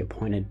officially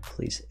appointed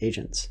police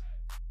agents.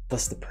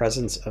 Thus, the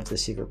presence of the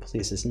secret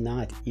police is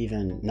not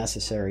even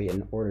necessary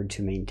in order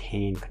to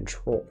maintain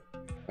control.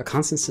 A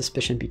constant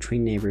suspicion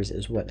between neighbors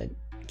is what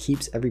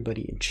keeps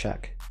everybody in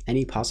check.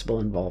 Any possible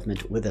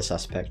involvement with a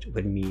suspect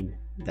would mean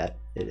that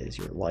it is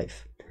your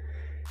life.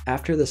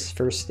 After this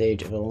first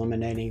stage of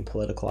eliminating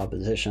political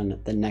opposition,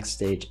 the next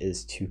stage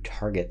is to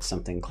target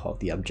something called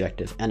the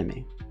objective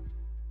enemy.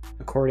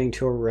 According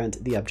to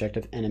Arendt, the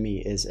objective enemy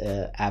is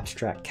an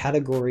abstract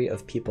category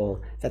of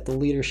people that the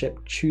leadership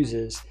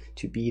chooses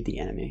to be the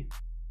enemy.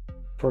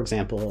 For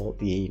example,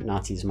 the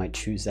Nazis might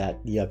choose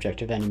that the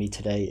objective enemy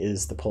today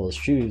is the Polish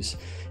Jews,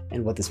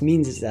 and what this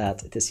means is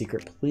that the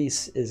secret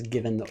police is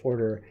given the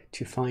order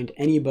to find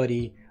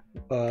anybody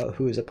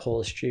who is a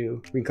Polish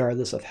Jew,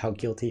 regardless of how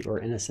guilty or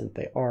innocent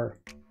they are.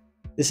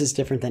 This is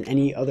different than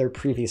any other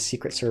previous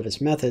Secret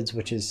Service methods,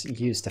 which is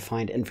used to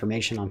find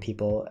information on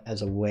people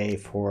as a way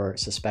for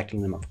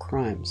suspecting them of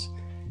crimes.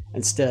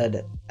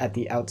 Instead, at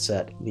the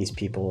outset, these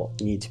people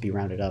need to be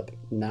rounded up,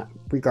 not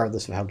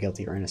regardless of how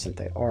guilty or innocent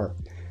they are.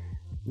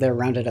 They're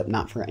rounded up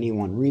not for any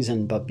one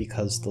reason, but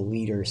because the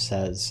leader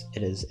says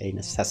it is a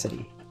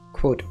necessity.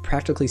 Quote,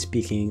 practically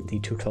speaking, the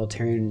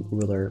totalitarian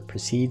ruler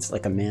proceeds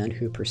like a man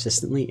who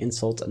persistently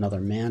insults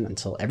another man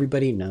until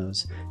everybody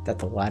knows that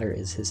the latter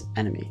is his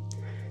enemy,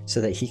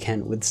 so that he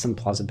can, with some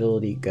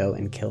plausibility, go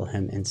and kill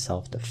him in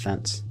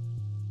self-defense.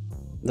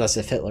 Thus,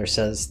 if Hitler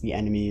says the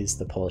enemy is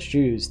the Polish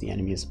Jews, the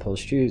enemy is the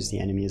Polish Jews, the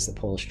enemy is the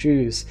Polish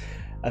Jews,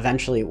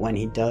 eventually when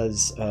he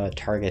does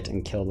target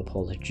and kill the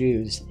Polish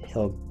Jews,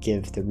 he'll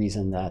give the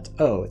reason that,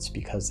 oh, it's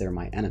because they're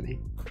my enemy.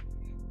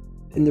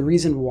 And the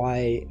reason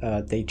why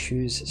they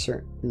choose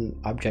certain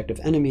objective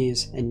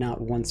enemies and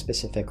not one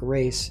specific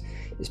race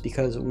is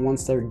because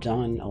once they're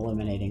done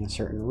eliminating a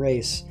certain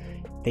race,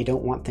 they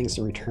don't want things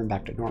to return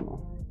back to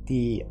normal.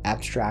 The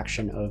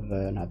abstraction of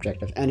an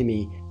objective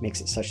enemy makes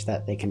it such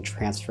that they can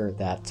transfer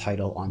that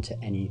title onto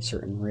any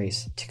certain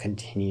race to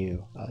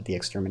continue the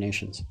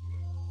exterminations.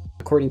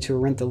 According to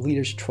Arendt, the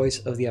leader's choice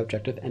of the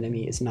objective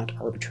enemy is not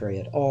arbitrary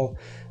at all,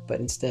 but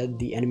instead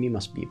the enemy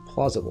must be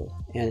plausible,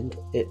 and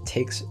it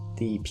takes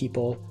the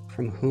people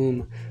from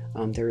whom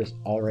there is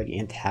already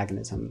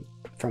antagonism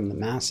from the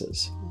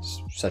masses,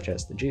 such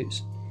as the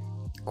Jews.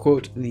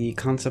 Quote, the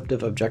concept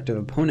of objective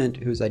opponent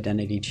whose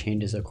identity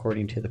changes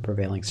according to the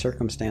prevailing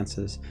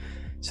circumstances,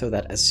 so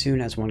that as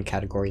soon as one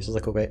category is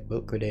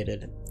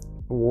liquidated,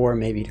 war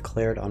may be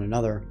declared on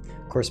another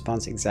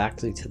corresponds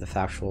exactly to the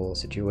factual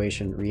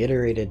situation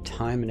reiterated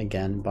time and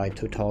again by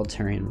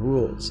totalitarian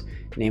rules,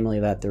 namely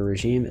that the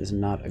regime is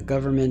not a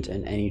government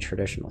in any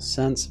traditional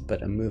sense,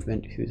 but a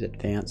movement whose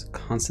advance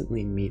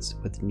constantly meets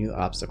with new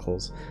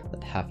obstacles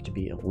that have to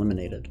be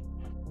eliminated.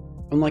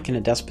 Unlike in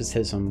a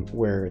despotism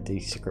where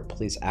the secret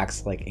police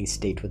acts like a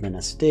state within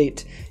a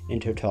state, in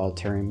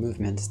totalitarian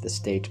movements the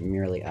state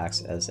merely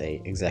acts as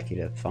an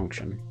executive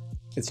function.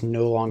 It's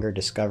no longer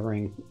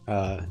discovering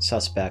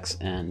suspects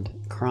and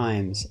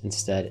crimes.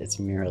 Instead, it's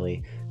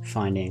merely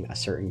finding a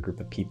certain group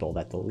of people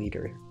that the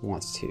leader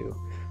wants to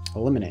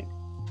eliminate.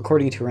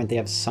 According to Arendt, they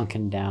have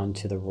sunken down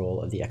to the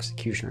role of the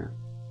executioner.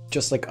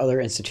 Just like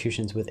other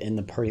institutions within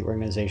the party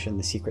organization,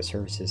 the secret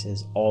services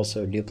is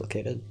also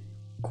duplicated.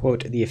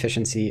 Quote, the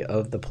efficiency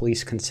of the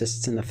police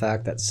consists in the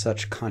fact that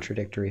such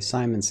contradictory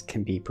assignments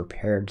can be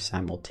prepared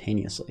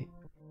simultaneously.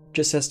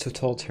 Just as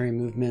totalitarian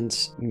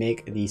movements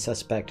make the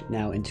suspect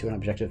now into an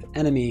objective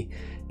enemy,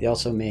 they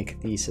also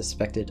make the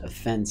suspected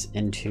offense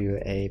into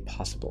a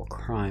possible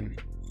crime.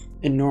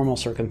 In normal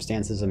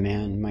circumstances, a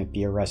man might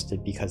be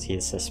arrested because he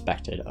is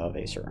suspected of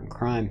a certain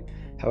crime.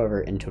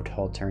 However, in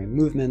totalitarian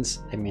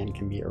movements, a man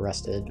can be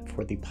arrested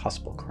for the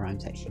possible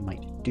crimes that he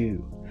might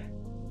do.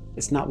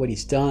 It's not what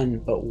he's done,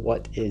 but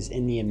what is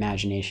in the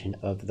imagination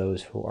of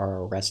those who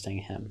are arresting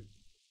him.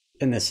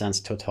 In this sense,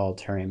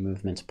 totalitarian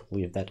movements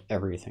believe that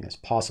everything is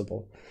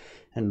possible,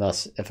 and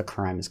thus, if a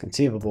crime is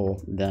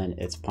conceivable, then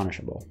it's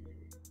punishable.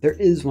 There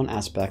is one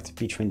aspect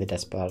between the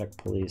despotic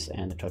police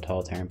and the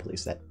totalitarian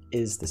police that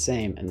is the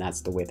same, and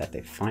that's the way that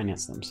they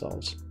finance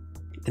themselves.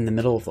 In the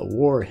middle of the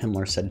war,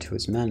 Himmler said to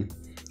his men,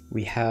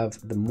 "We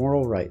have the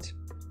moral right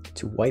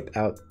to wipe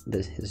out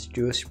his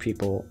Jewish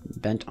people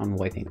bent on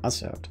wiping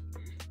us out.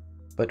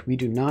 But we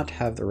do not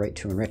have the right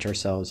to enrich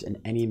ourselves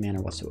in any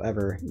manner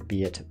whatsoever,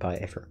 be it by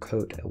a fur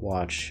coat, a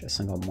watch, a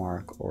single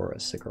mark, or a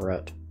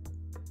cigarette."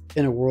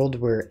 In a world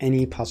where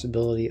any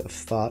possibility of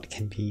thought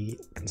can be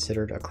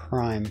considered a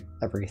crime,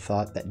 every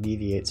thought that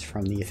deviates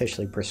from the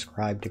officially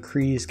prescribed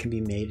decrees can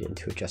be made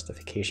into a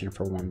justification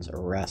for one's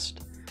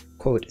arrest.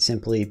 Quote,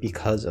 simply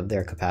because of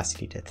their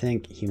capacity to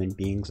think, human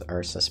beings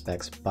are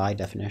suspects by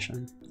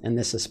definition, and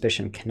this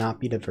suspicion cannot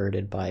be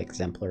diverted by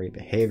exemplary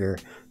behavior,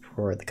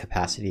 for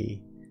the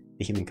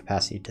human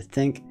capacity to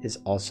think is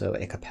also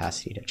a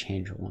capacity to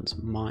change one's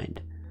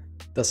mind.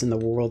 Thus, in the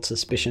world,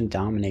 suspicion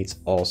dominates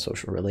all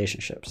social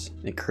relationships.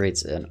 It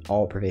creates an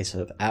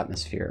all-pervasive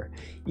atmosphere,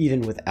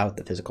 even without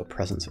the physical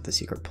presence of the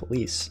secret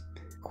police.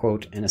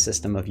 Quote, in a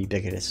system of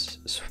ubiquitous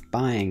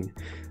spying,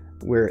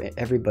 where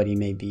everybody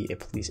may be a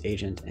police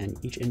agent and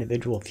each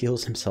individual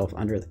feels himself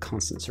under the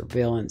constant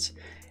surveillance,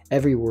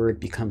 every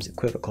word becomes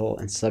equivocal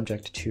and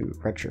subject to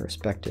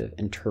retrospective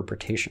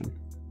interpretation.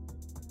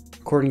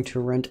 According to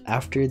Arendt,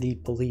 after the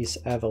police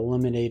have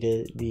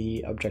eliminated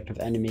the objective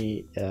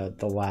enemy,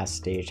 the last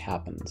stage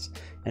happens,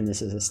 and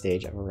this is a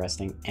stage of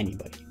arresting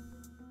anybody.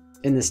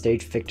 In this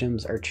stage,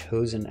 victims are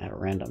chosen at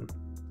random.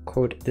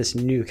 Quote, this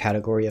new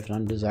category of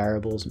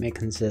undesirables may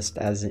consist,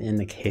 as in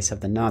the case of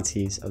the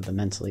Nazis, of the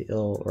mentally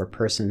ill or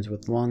persons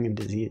with lung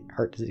and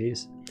heart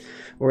disease,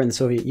 or in the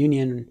Soviet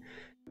Union,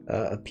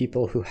 of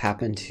people who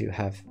happen to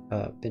have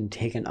been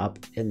taken up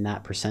in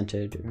that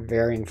percentage,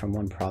 varying from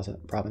one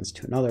province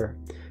to another,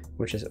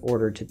 which is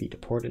ordered to be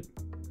deported.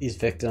 These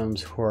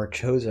victims who are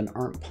chosen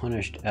aren't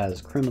punished as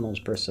criminals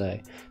per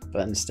se,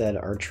 but instead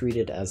are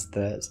treated as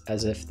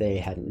if they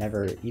had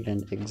never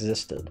even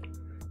existed.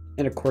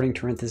 And according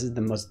to Arendt, this is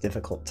the most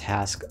difficult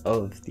task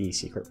of the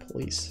secret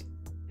police.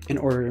 In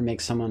order to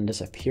make someone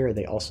disappear,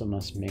 they also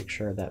must make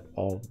sure that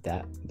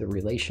the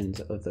relations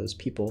of those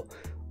people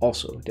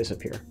also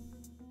disappear.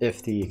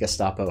 If the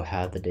Gestapo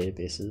had the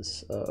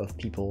databases of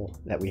people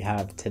that we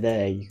have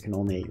today, you can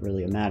only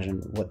really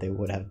imagine what they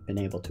would have been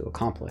able to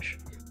accomplish.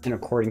 And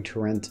according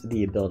to Arendt,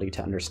 the ability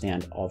to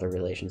understand all the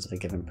relations of a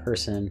given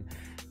person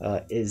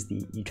is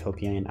the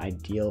utopian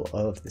ideal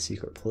of the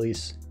secret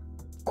police.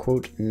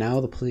 Quote,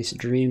 now the police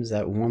dreams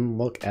that one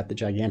look at the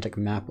gigantic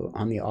map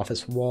on the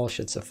office wall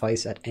should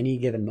suffice at any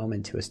given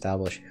moment to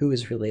establish who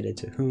is related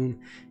to whom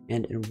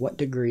and in what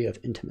degree of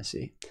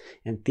intimacy.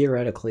 And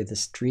theoretically,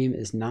 this dream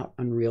is not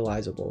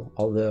unrealizable,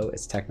 although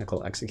its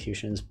technical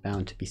execution is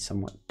bound to be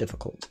somewhat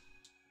difficult.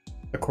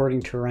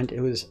 According to Arendt,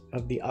 it was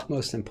of the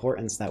utmost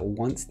importance that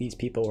once these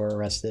people were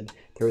arrested,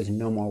 there was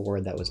no more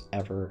word that was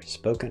ever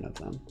spoken of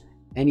them.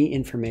 Any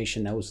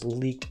information that was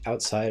leaked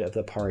outside of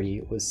the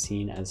party was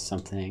seen as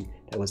something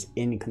that was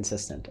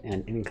inconsistent,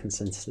 and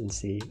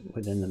inconsistency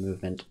within the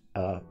movement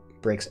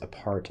breaks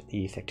apart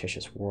the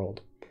fictitious world.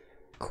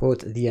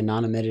 Quote, the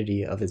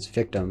anonymity of its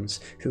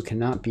victims, who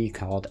cannot be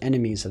called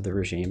enemies of the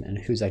regime and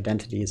whose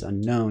identity is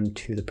unknown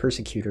to the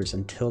persecutors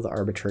until the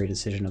arbitrary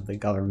decision of the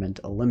government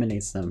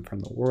eliminates them from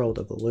the world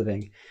of the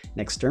living and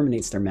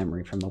exterminates their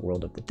memory from the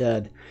world of the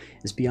dead,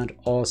 is beyond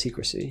all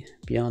secrecy,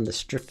 beyond the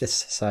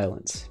strictest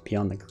silence,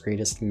 beyond the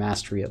greatest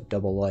mastery of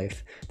double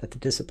life that the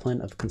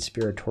discipline of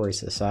conspiratory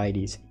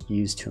societies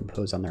use to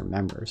impose on their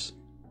members.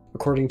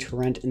 According to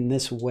Arendt, in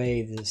this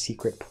way, the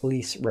secret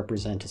police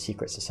represent a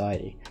secret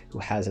society who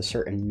has a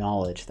certain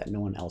knowledge that no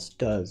one else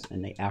does,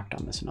 and they act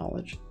on this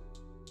knowledge.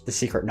 The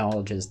secret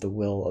knowledge is the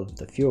will of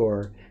the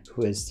Führer,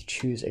 who is to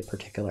choose a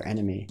particular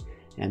enemy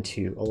and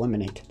to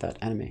eliminate that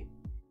enemy.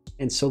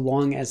 And so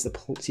long as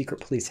the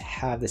secret police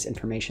have this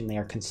information, they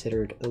are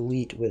considered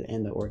elite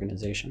within the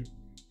organization.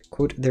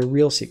 Quote, their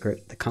real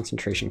secret, the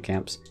concentration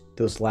camps,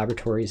 those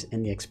laboratories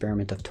in the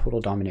experiment of total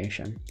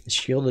domination, is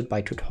shielded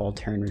by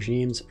totalitarian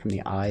regimes from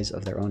the eyes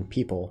of their own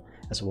people,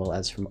 as well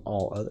as from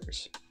all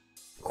others.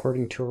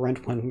 According to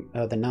Arendt, when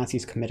the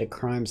Nazis committed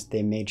crimes,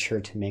 they made sure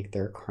to make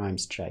their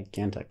crimes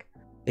gigantic.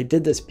 They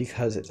did this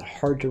because it's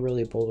hard to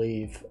really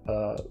believe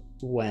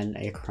when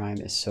a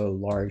crime is so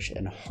large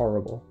and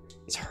horrible.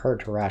 It's hard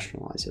to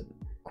rationalize it.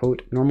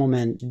 Quote, normal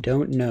men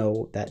don't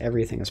know that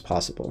everything is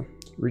possible,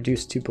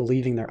 reduced to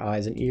believing their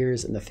eyes and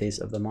ears in the face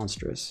of the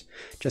monstrous,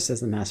 just as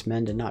the masked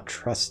men did not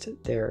trust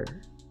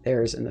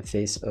theirs in the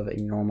face of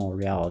a normal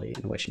reality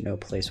in which no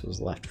place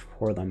was left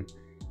for them.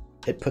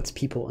 It puts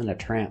people in a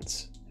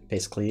trance,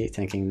 basically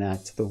thinking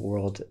that the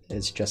world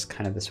is just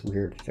kind of this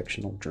weird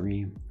fictional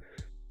dream.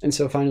 And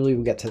so finally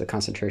we get to the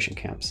concentration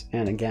camps.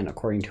 And again,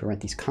 according to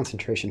Arendt, these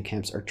concentration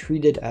camps are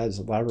treated as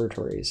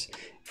laboratories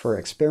for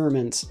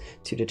experiments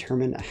to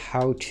determine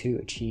how to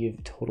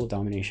achieve total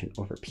domination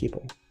over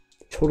people.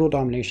 Total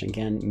domination,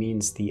 again,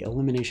 means the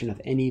elimination of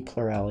any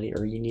plurality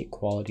or unique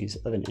qualities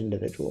of an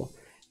individual.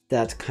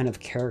 That kind of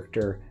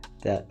character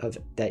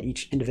that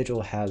each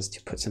individual has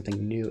to put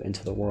something new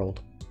into the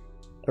world.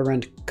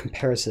 Arendt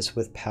compares this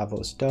with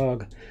Pavlov's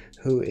dog,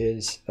 who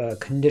is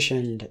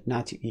conditioned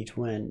not to eat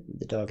when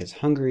the dog is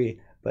hungry,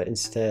 but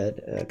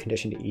instead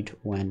conditioned to eat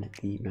when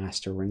the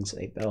master rings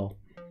a bell.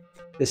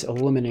 This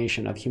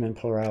elimination of human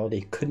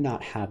plurality could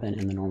not happen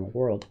in the normal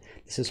world.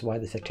 This is why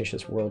the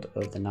fictitious world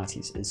of the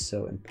Nazis is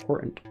so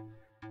important.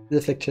 The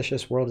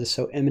fictitious world is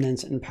so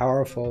imminent and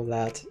powerful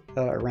that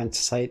Arendt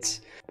cites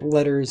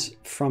letters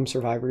from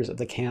survivors of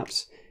the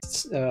camps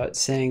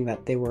saying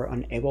that they were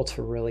unable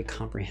to really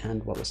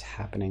comprehend what was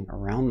happening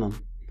around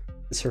them.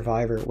 The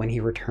survivor, when he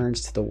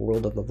returns to the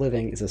world of the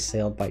living, is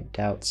assailed by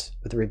doubts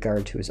with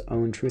regard to his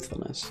own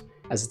truthfulness,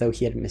 as though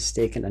he had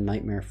mistaken a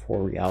nightmare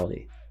for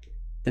reality.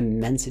 The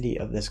immensity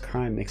of this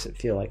crime makes it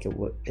feel like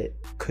it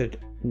could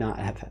not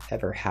have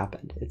ever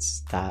happened.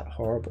 It's that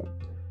horrible.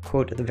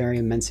 Quote, the very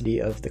immensity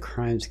of the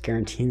crimes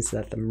guarantees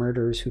that the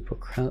murderers who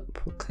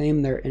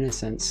proclaim their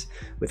innocence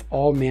with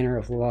all manner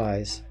of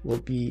lies will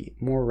be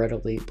more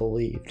readily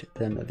believed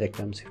than the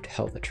victims who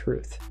tell the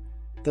truth.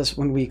 Thus,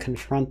 when we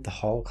confront the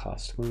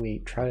Holocaust, when we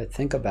try to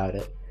think about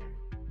it,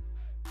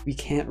 we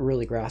can't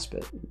really grasp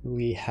it.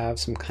 We have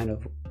some kind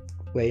of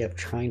way of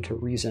trying to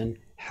reason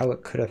how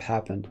it could have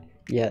happened,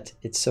 yet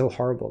it's so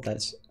horrible that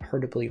it's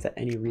hard to believe that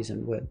any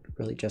reason would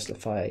really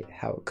justify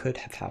how it could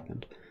have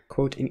happened.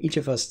 Quote, in each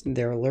of us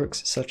there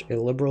lurks such a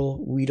liberal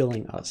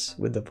wheedling us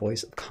with the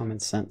voice of common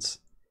sense.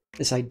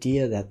 This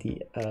idea that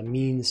the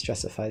means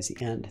justifies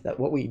the end, that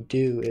what we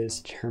do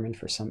is determined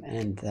for some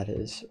end that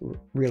is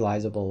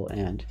realizable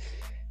and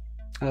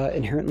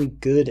inherently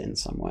good in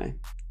some way.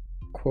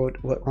 Quote,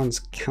 what runs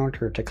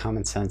counter to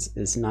common sense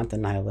is not the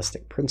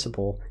nihilistic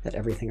principle that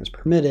everything is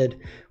permitted,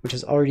 which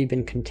has already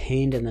been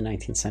contained in the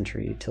 19th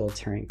century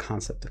utilitarian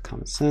concept of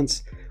common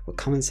sense. What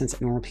common sense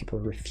and normal people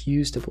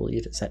refuse to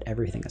believe is that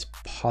everything is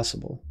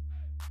possible.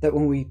 That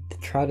when we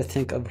try to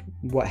think of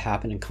what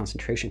happened in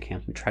concentration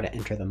camps, we try to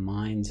enter the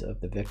minds of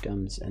the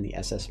victims and the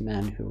SS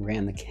men who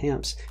ran the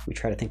camps, we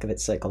try to think of it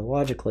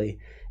psychologically,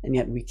 and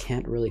yet we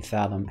can't really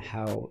fathom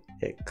how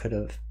it could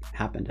have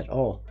happened at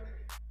all.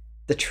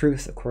 The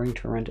truth, according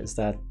to Arendt, is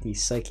that the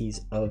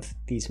psyches of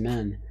these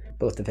men,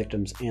 both the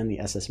victims and the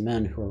SS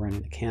men who were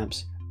running the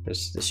camps,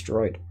 was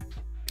destroyed.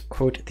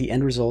 Quote, the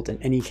end result in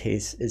any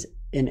case is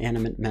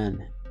inanimate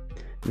men,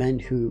 men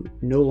who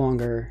no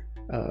longer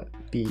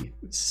be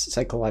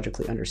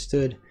psychologically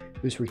understood,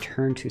 whose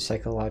return to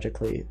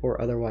psychologically or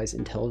otherwise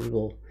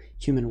intelligible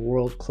human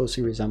world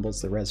closely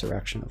resembles the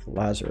resurrection of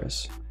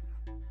Lazarus.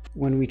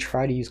 When we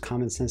try to use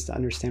common sense to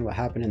understand what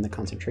happened in the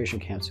concentration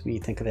camps, we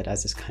think of it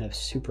as this kind of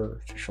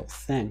superficial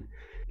thing.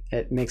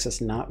 It makes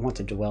us not want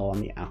to dwell on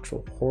the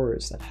actual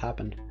horrors that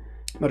happened.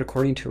 But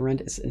according to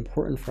Arendt, it's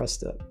important for us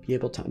to be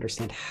able to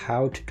understand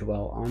how to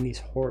dwell on these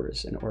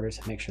horrors in order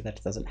to make sure that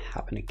it doesn't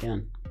happen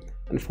again.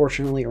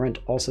 Unfortunately, Arendt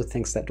also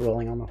thinks that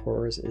dwelling on the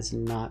horrors is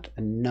not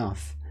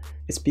enough.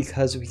 It's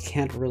because we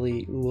can't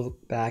really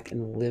look back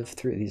and live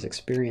through these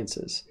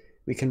experiences.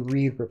 We can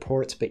read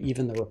reports, but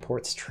even the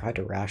reports try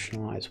to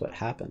rationalize what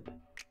happened.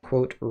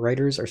 Quote,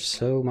 writers are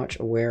so much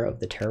aware of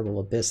the terrible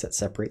abyss that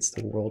separates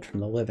the world from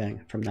the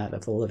living, from that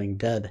of the living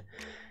dead,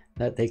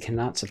 that they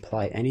cannot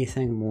supply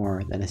anything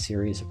more than a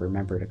series of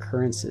remembered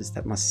occurrences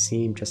that must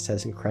seem just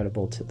as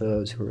incredible to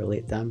those who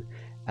relate them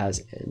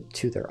as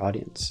to their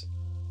audience.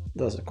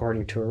 Thus,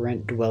 according to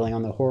Arendt, dwelling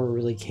on the horror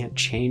really can't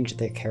change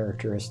the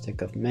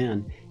characteristic of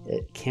man.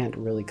 It can't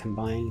really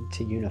combine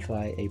to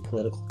unify a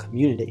political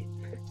community.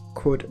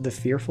 Quote, "The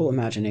fearful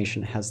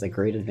imagination has the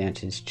great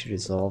advantage to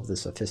dissolve the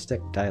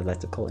sophistic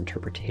dialectical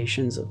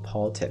interpretations of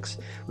politics,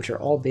 which are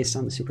all based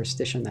on the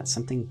superstition that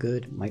something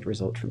good might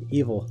result from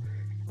evil.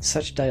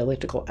 Such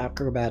dialectical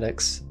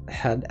acrobatics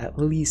had at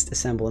least a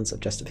semblance of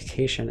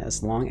justification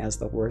as long as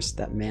the worst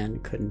that man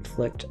could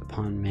inflict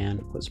upon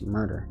man was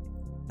murder."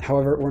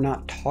 However, we're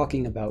not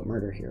talking about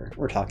murder here.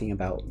 We're talking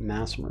about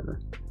mass murder.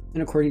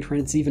 And according to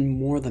Arendt, it's even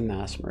more than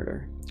mass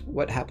murder.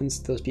 What happens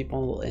to those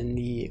people in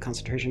the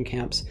concentration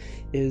camps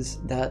is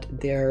that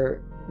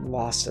they're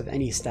lost of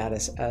any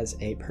status as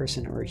a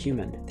person or a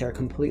human. They're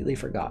completely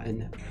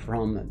forgotten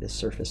from the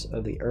surface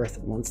of the earth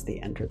once they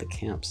enter the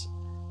camps.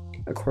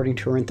 According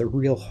to Arendt, the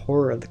real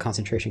horror of the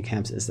concentration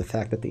camps is the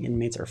fact that the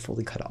inmates are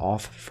fully cut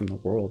off from the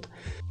world.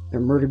 Their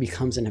murder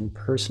becomes an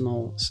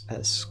impersonal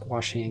as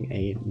squashing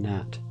a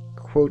gnat.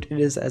 Quote, "It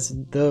is as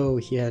though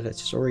he had a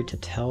story to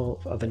tell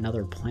of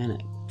another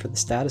planet, for the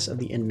status of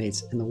the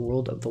inmates in the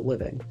world of the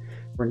living,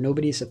 where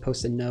nobody is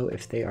supposed to know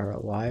if they are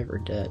alive or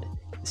dead,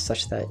 is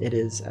such that it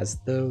is as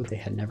though they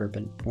had never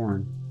been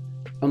born.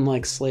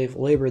 Unlike slave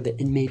labor, the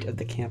inmate of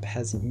the camp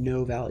has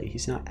no value.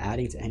 He's not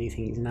adding to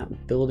anything, he's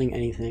not building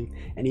anything,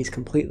 and he's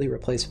completely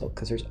replaceable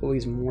because there's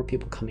always more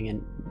people coming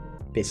in,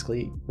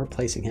 basically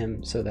replacing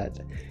him, so that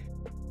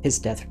his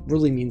death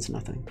really means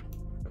nothing."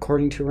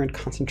 According to Arendt,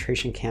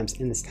 concentration camps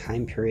in this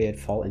time period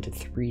fall into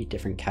 3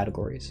 different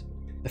categories.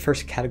 The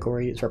first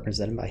category is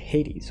represented by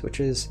Hades, which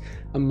is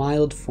a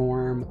mild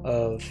form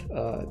of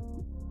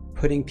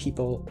putting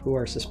people who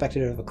are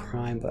suspected of a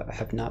crime but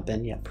have not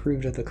been yet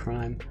proved of the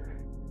crime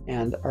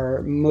and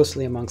are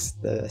mostly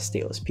amongst the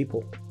stateless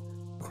people.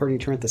 According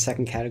to Arendt, the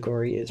second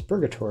category is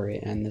purgatory,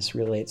 and this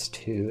relates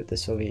to the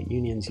Soviet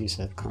Union's use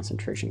of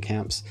concentration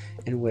camps,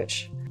 in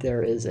which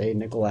there is a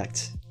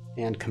neglect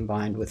and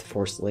combined with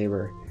forced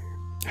labor.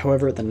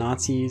 However, the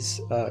Nazis'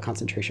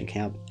 concentration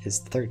camp is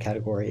the third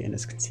category and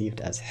is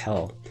conceived as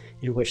hell,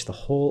 in which the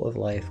whole of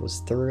life was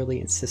thoroughly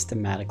and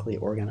systematically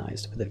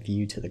organized with a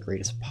view to the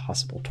greatest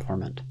possible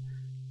torment.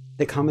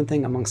 The common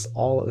thing amongst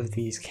all of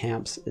these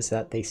camps is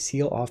that they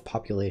seal off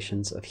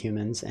populations of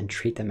humans and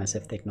treat them as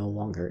if they no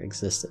longer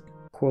existed.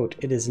 Quote,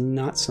 "It is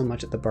not so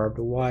much the barbed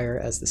wire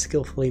as the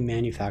skillfully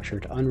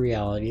manufactured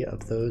unreality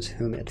of those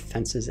whom it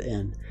fences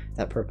in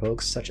that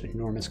provokes such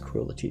enormous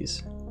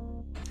cruelties."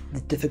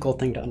 The difficult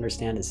thing to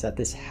understand is that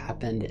this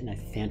happened in a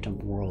phantom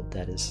world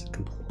that is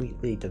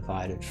completely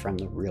divided from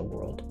the real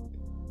world.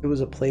 It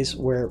was a place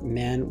where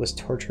man was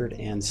tortured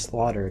and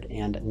slaughtered,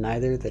 and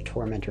neither the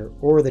tormentor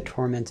or the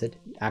tormented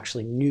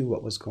actually knew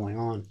what was going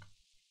on.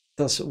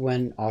 Thus,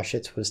 when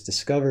Auschwitz was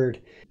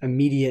discovered,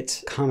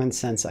 immediate common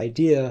sense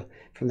idea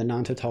from the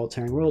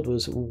non-totalitarian world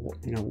was,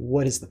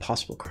 what is the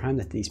possible crime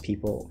that these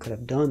people could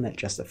have done that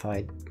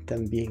justified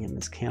them being in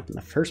this camp in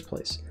the first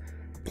place?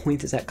 The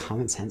point is that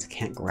common sense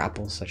can't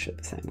grapple such a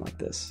thing like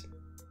this.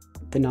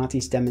 The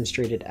Nazis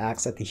demonstrated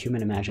acts that the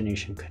human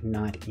imagination could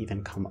not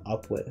even come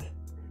up with.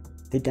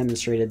 They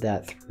demonstrated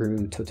that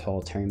through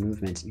totalitarian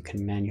movements you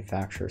can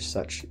manufacture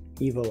such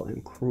evil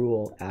and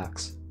cruel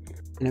acts.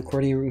 And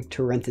according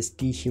to Arendt, this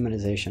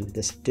dehumanization,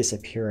 this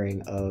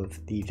disappearing of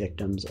the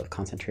victims of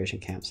concentration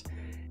camps,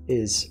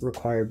 is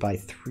required by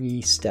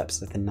 3 steps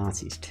that the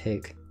Nazis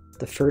take.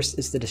 The first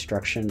is the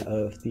destruction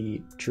of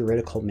the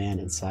juridical man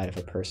inside of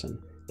a person,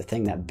 the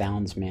thing that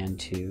bounds man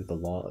to the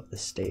law of the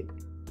state.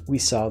 We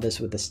saw this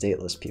with the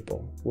stateless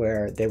people,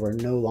 where they were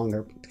no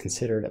longer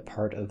considered a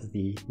part of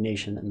the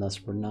nation and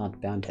thus were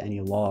not bound to any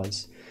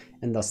laws,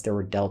 and thus they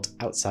were dealt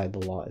outside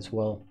the law as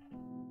well.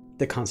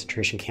 The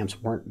concentration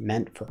camps weren't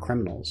meant for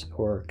criminals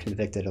who were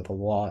convicted of a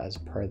law as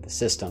part of the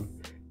system.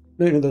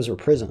 Those were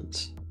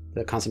prisons.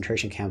 The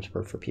concentration camps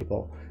were for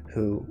people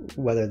who,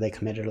 whether they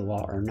committed a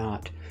law or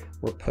not,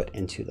 were put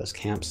into those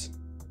camps.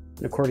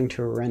 And according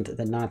to Arendt,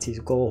 the Nazis'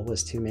 goal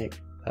was to make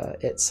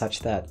it such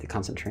that the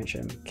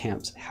concentration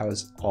camps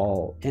housed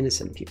all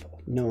innocent people,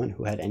 no one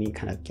who had any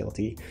kind of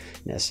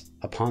guiltiness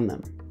upon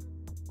them.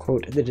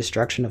 Quote, "The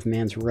destruction of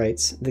man's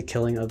rights, the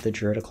killing of the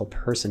juridical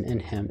person in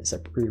him is a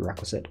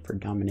prerequisite for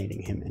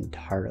dominating him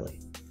entirely."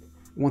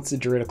 Once the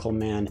juridical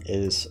man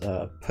is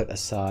put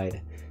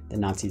aside, the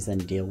Nazis then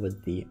deal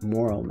with the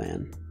moral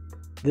man.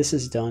 This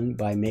is done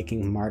by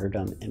making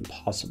martyrdom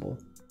impossible.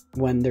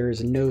 When there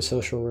is no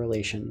social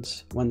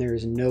relations, when there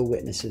is no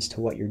witnesses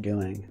to what you're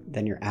doing,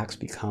 then your acts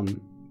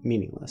become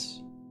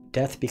meaningless.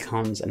 Death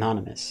becomes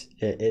anonymous.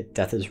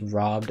 Death is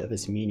robbed of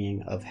its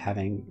meaning of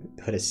having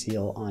put a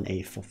seal on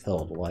a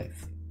fulfilled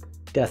life.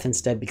 Death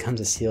instead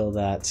becomes a seal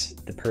that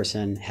the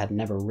person had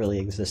never really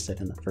existed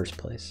in the first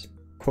place.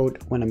 Quote,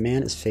 "When a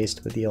man is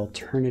faced with the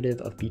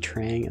alternative of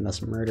betraying and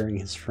thus murdering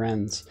his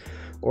friends,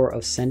 or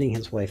of sending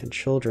his wife and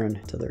children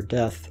to their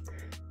death,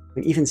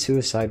 when even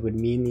suicide would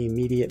mean the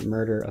immediate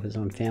murder of his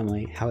own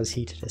family, how is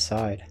he to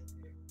decide?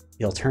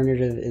 The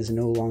alternative is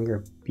no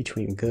longer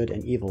between good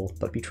and evil,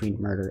 but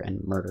between murder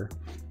and murder."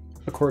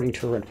 According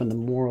to Arendt, when the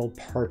moral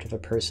part of a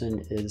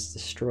person is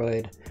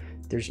destroyed,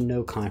 there's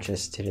no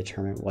conscience to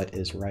determine what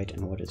is right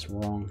and what is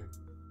wrong.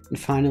 And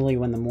finally,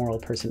 when the moral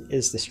person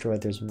is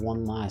destroyed, there's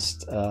one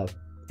last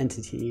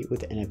entity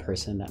within a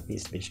person that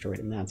needs to be destroyed,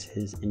 and that's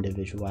his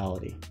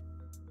individuality.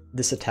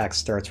 This attack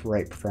starts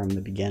right from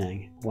the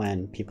beginning,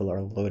 when people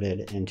are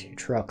loaded into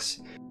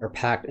trucks or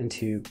packed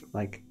into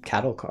like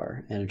cattle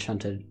car and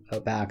shunted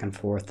back and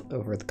forth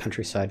over the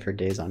countryside for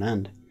days on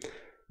end.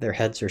 Their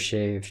heads are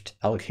shaved,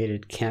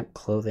 allocated camp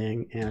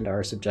clothing, and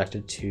are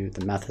subjected to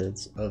the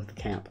methods of the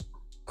camp.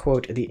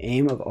 Quote, the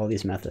aim of all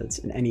these methods,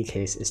 in any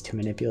case, is to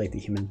manipulate the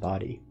human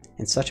body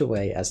in such a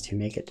way as to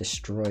make it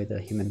destroy the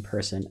human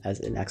person as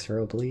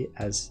inexorably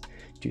as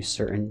do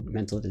certain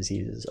mental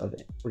diseases of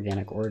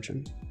organic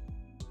origin.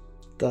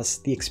 Thus,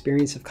 the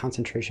experience of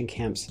concentration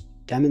camps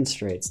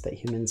demonstrates that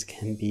humans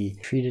can be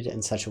treated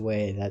in such a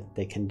way that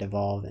they can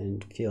devolve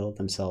and feel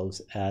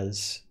themselves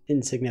as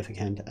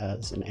insignificant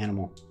as an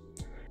animal.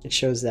 It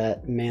shows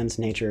that man's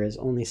nature is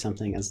only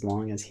something as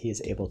long as he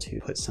is able to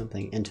put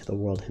something into the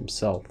world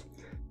himself.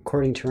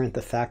 According to Arendt,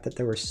 the fact that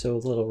there were so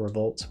little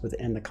revolts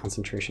within the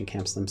concentration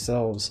camps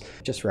themselves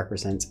just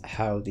represents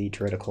how the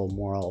juridical,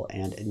 moral,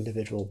 and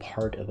individual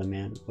part of a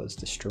man was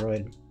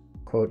destroyed.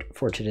 Quote,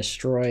 for to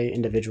destroy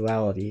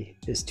individuality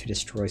is to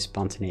destroy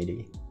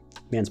spontaneity,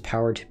 man's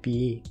power to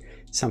be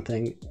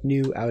something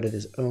new out of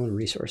his own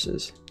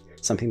resources,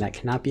 something that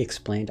cannot be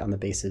explained on the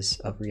basis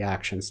of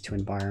reactions to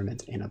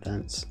environment and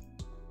events.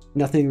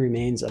 Nothing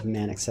remains of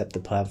man except the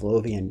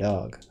Pavlovian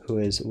dog, who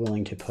is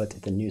willing to put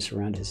the noose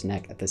around his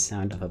neck at the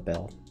sound of a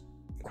bell.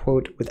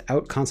 Quote,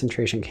 without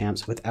concentration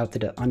camps, without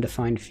the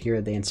undefined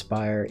fear they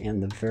inspire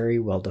and the very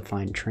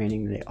well-defined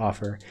training they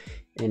offer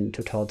in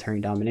totalitarian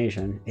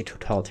domination, a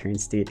totalitarian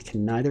state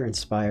can neither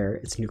inspire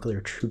its nuclear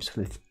troops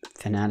with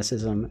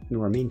fanaticism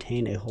nor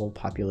maintain a whole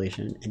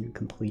population in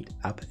complete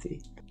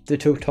apathy. The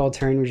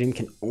totalitarian regime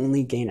can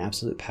only gain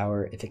absolute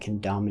power if it can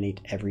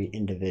dominate every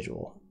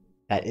individual.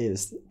 That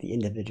is, the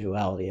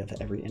individuality of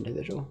every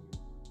individual.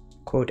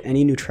 Quote,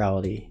 any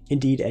neutrality,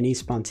 indeed any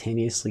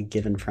spontaneously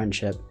given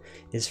friendship,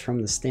 is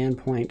from the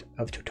standpoint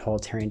of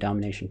totalitarian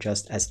domination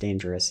just as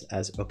dangerous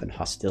as open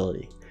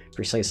hostility,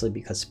 precisely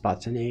because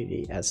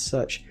spontaneity as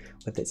such,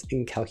 with its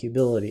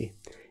incalculability,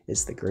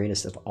 is the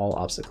greatest of all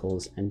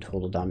obstacles in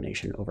total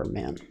domination over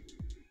man.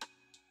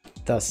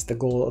 Thus, the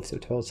goal of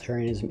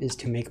totalitarianism is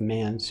to make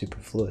man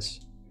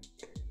superfluous.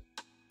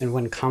 And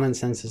when common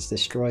sense is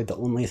destroyed, the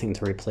only thing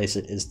to replace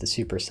it is the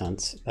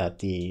supersense that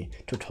the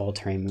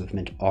totalitarian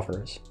movement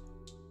offers.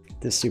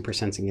 This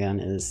supersense, again,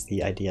 is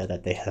the idea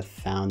that they have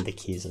found the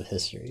keys of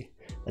history,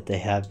 that they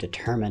have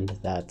determined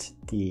that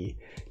the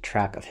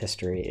track of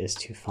history is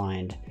to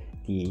find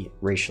the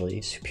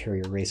racially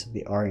superior race of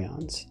the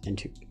Aryans and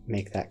to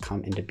make that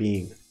come into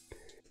being.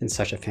 In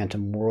such a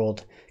phantom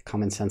world,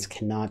 common sense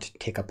cannot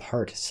take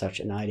apart such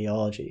an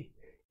ideology.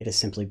 It is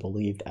simply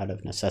believed out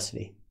of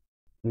necessity.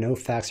 No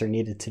facts are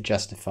needed to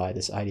justify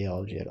this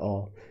ideology at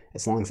all.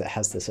 As long as it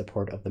has the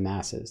support of the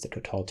masses, the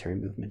totalitarian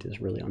movement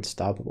is really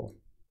unstoppable.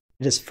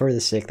 It is for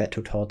the sake that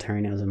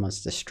totalitarianism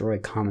must destroy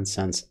common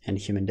sense and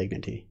human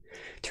dignity,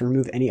 to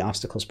remove any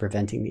obstacles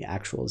preventing the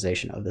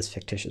actualization of this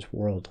fictitious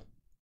world.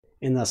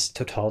 And thus,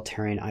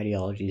 totalitarian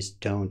ideologies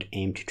don't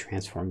aim to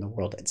transform the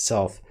world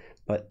itself,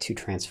 but to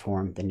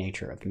transform the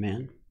nature of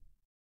man.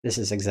 This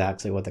is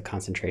exactly what the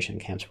concentration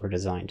camps were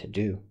designed to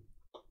do.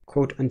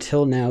 Quote,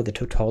 until now, the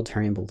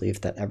totalitarian belief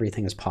that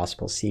everything is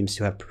possible seems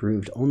to have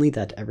proved only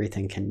that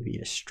everything can be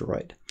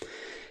destroyed.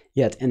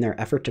 Yet, in their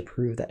effort to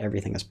prove that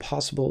everything is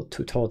possible,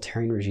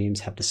 totalitarian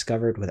regimes have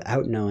discovered,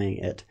 without knowing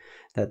it,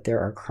 that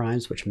there are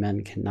crimes which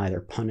men can neither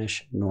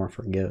punish nor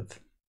forgive.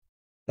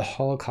 The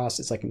Holocaust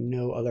is like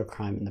no other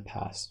crime in the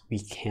past. We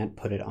can't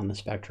put it on the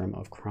spectrum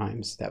of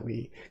crimes that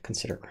we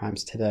consider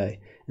crimes today,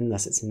 and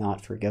thus it's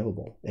not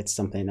forgivable. It's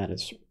something that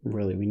is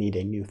really, we need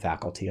a new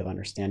faculty of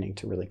understanding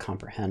to really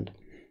comprehend.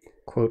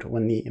 Quote,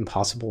 when the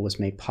impossible was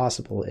made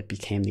possible, it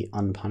became the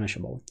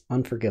unpunishable,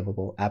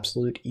 unforgivable,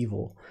 absolute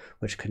evil,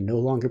 which could no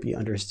longer be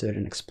understood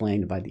and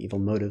explained by the evil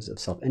motives of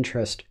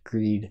self-interest,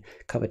 greed,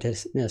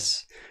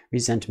 covetousness,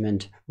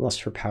 resentment,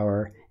 lust for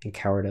power, and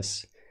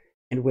cowardice,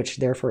 in which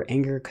therefore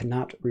anger could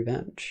not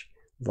revenge,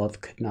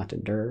 love could not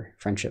endure,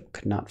 friendship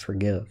could not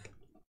forgive.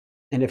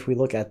 And if we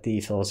look at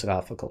the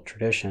philosophical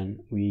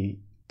tradition, we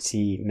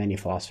see many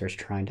philosophers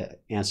trying to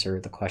answer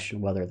the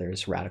question whether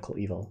there's radical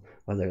evil,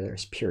 whether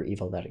there's pure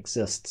evil that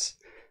exists.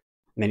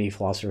 Many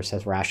philosophers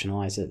have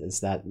rationalized it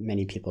as that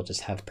many people just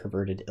have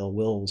perverted ill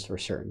wills or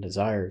certain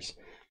desires.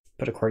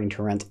 But according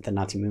to Arendt, the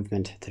Nazi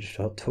movement,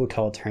 the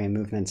totalitarian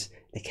movements,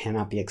 they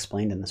cannot be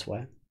explained in this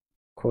way.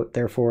 Quote,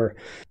 therefore,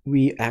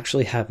 we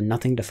actually have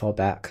nothing to fall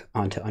back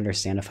on to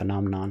understand a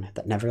phenomenon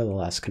that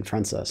nevertheless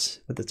confronts us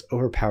with its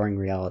overpowering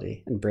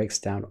reality and breaks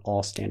down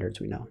all standards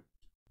we know.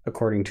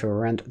 According to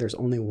Arendt, there's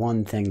only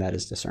one thing that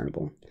is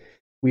discernible.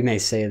 We may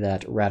say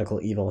that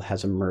radical evil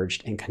has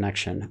emerged in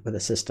connection with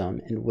a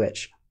system in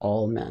which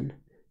all men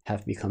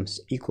have become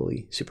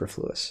equally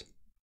superfluous.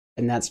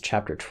 And that's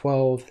chapter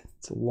 12.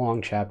 It's a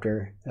long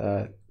chapter.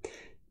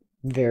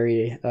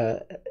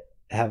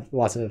 Have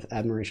lots of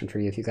admiration for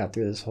you if you got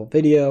through this whole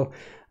video.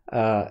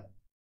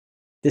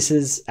 This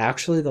is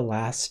actually the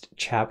last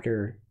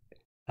chapter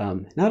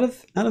Not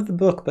of the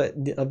book, but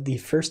of the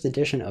first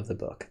edition of the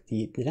book.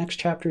 The next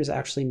chapter is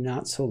actually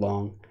not so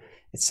long.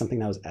 It's something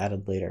that was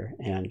added later,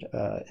 and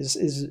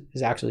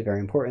is actually very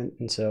important.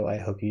 And so I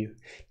hope you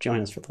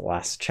join us for the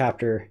last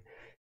chapter,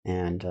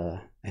 and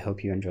I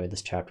hope you enjoyed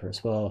this chapter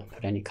as well.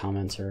 Put any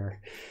comments or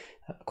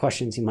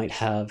questions you might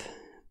have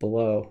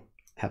below.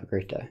 Have a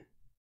great day.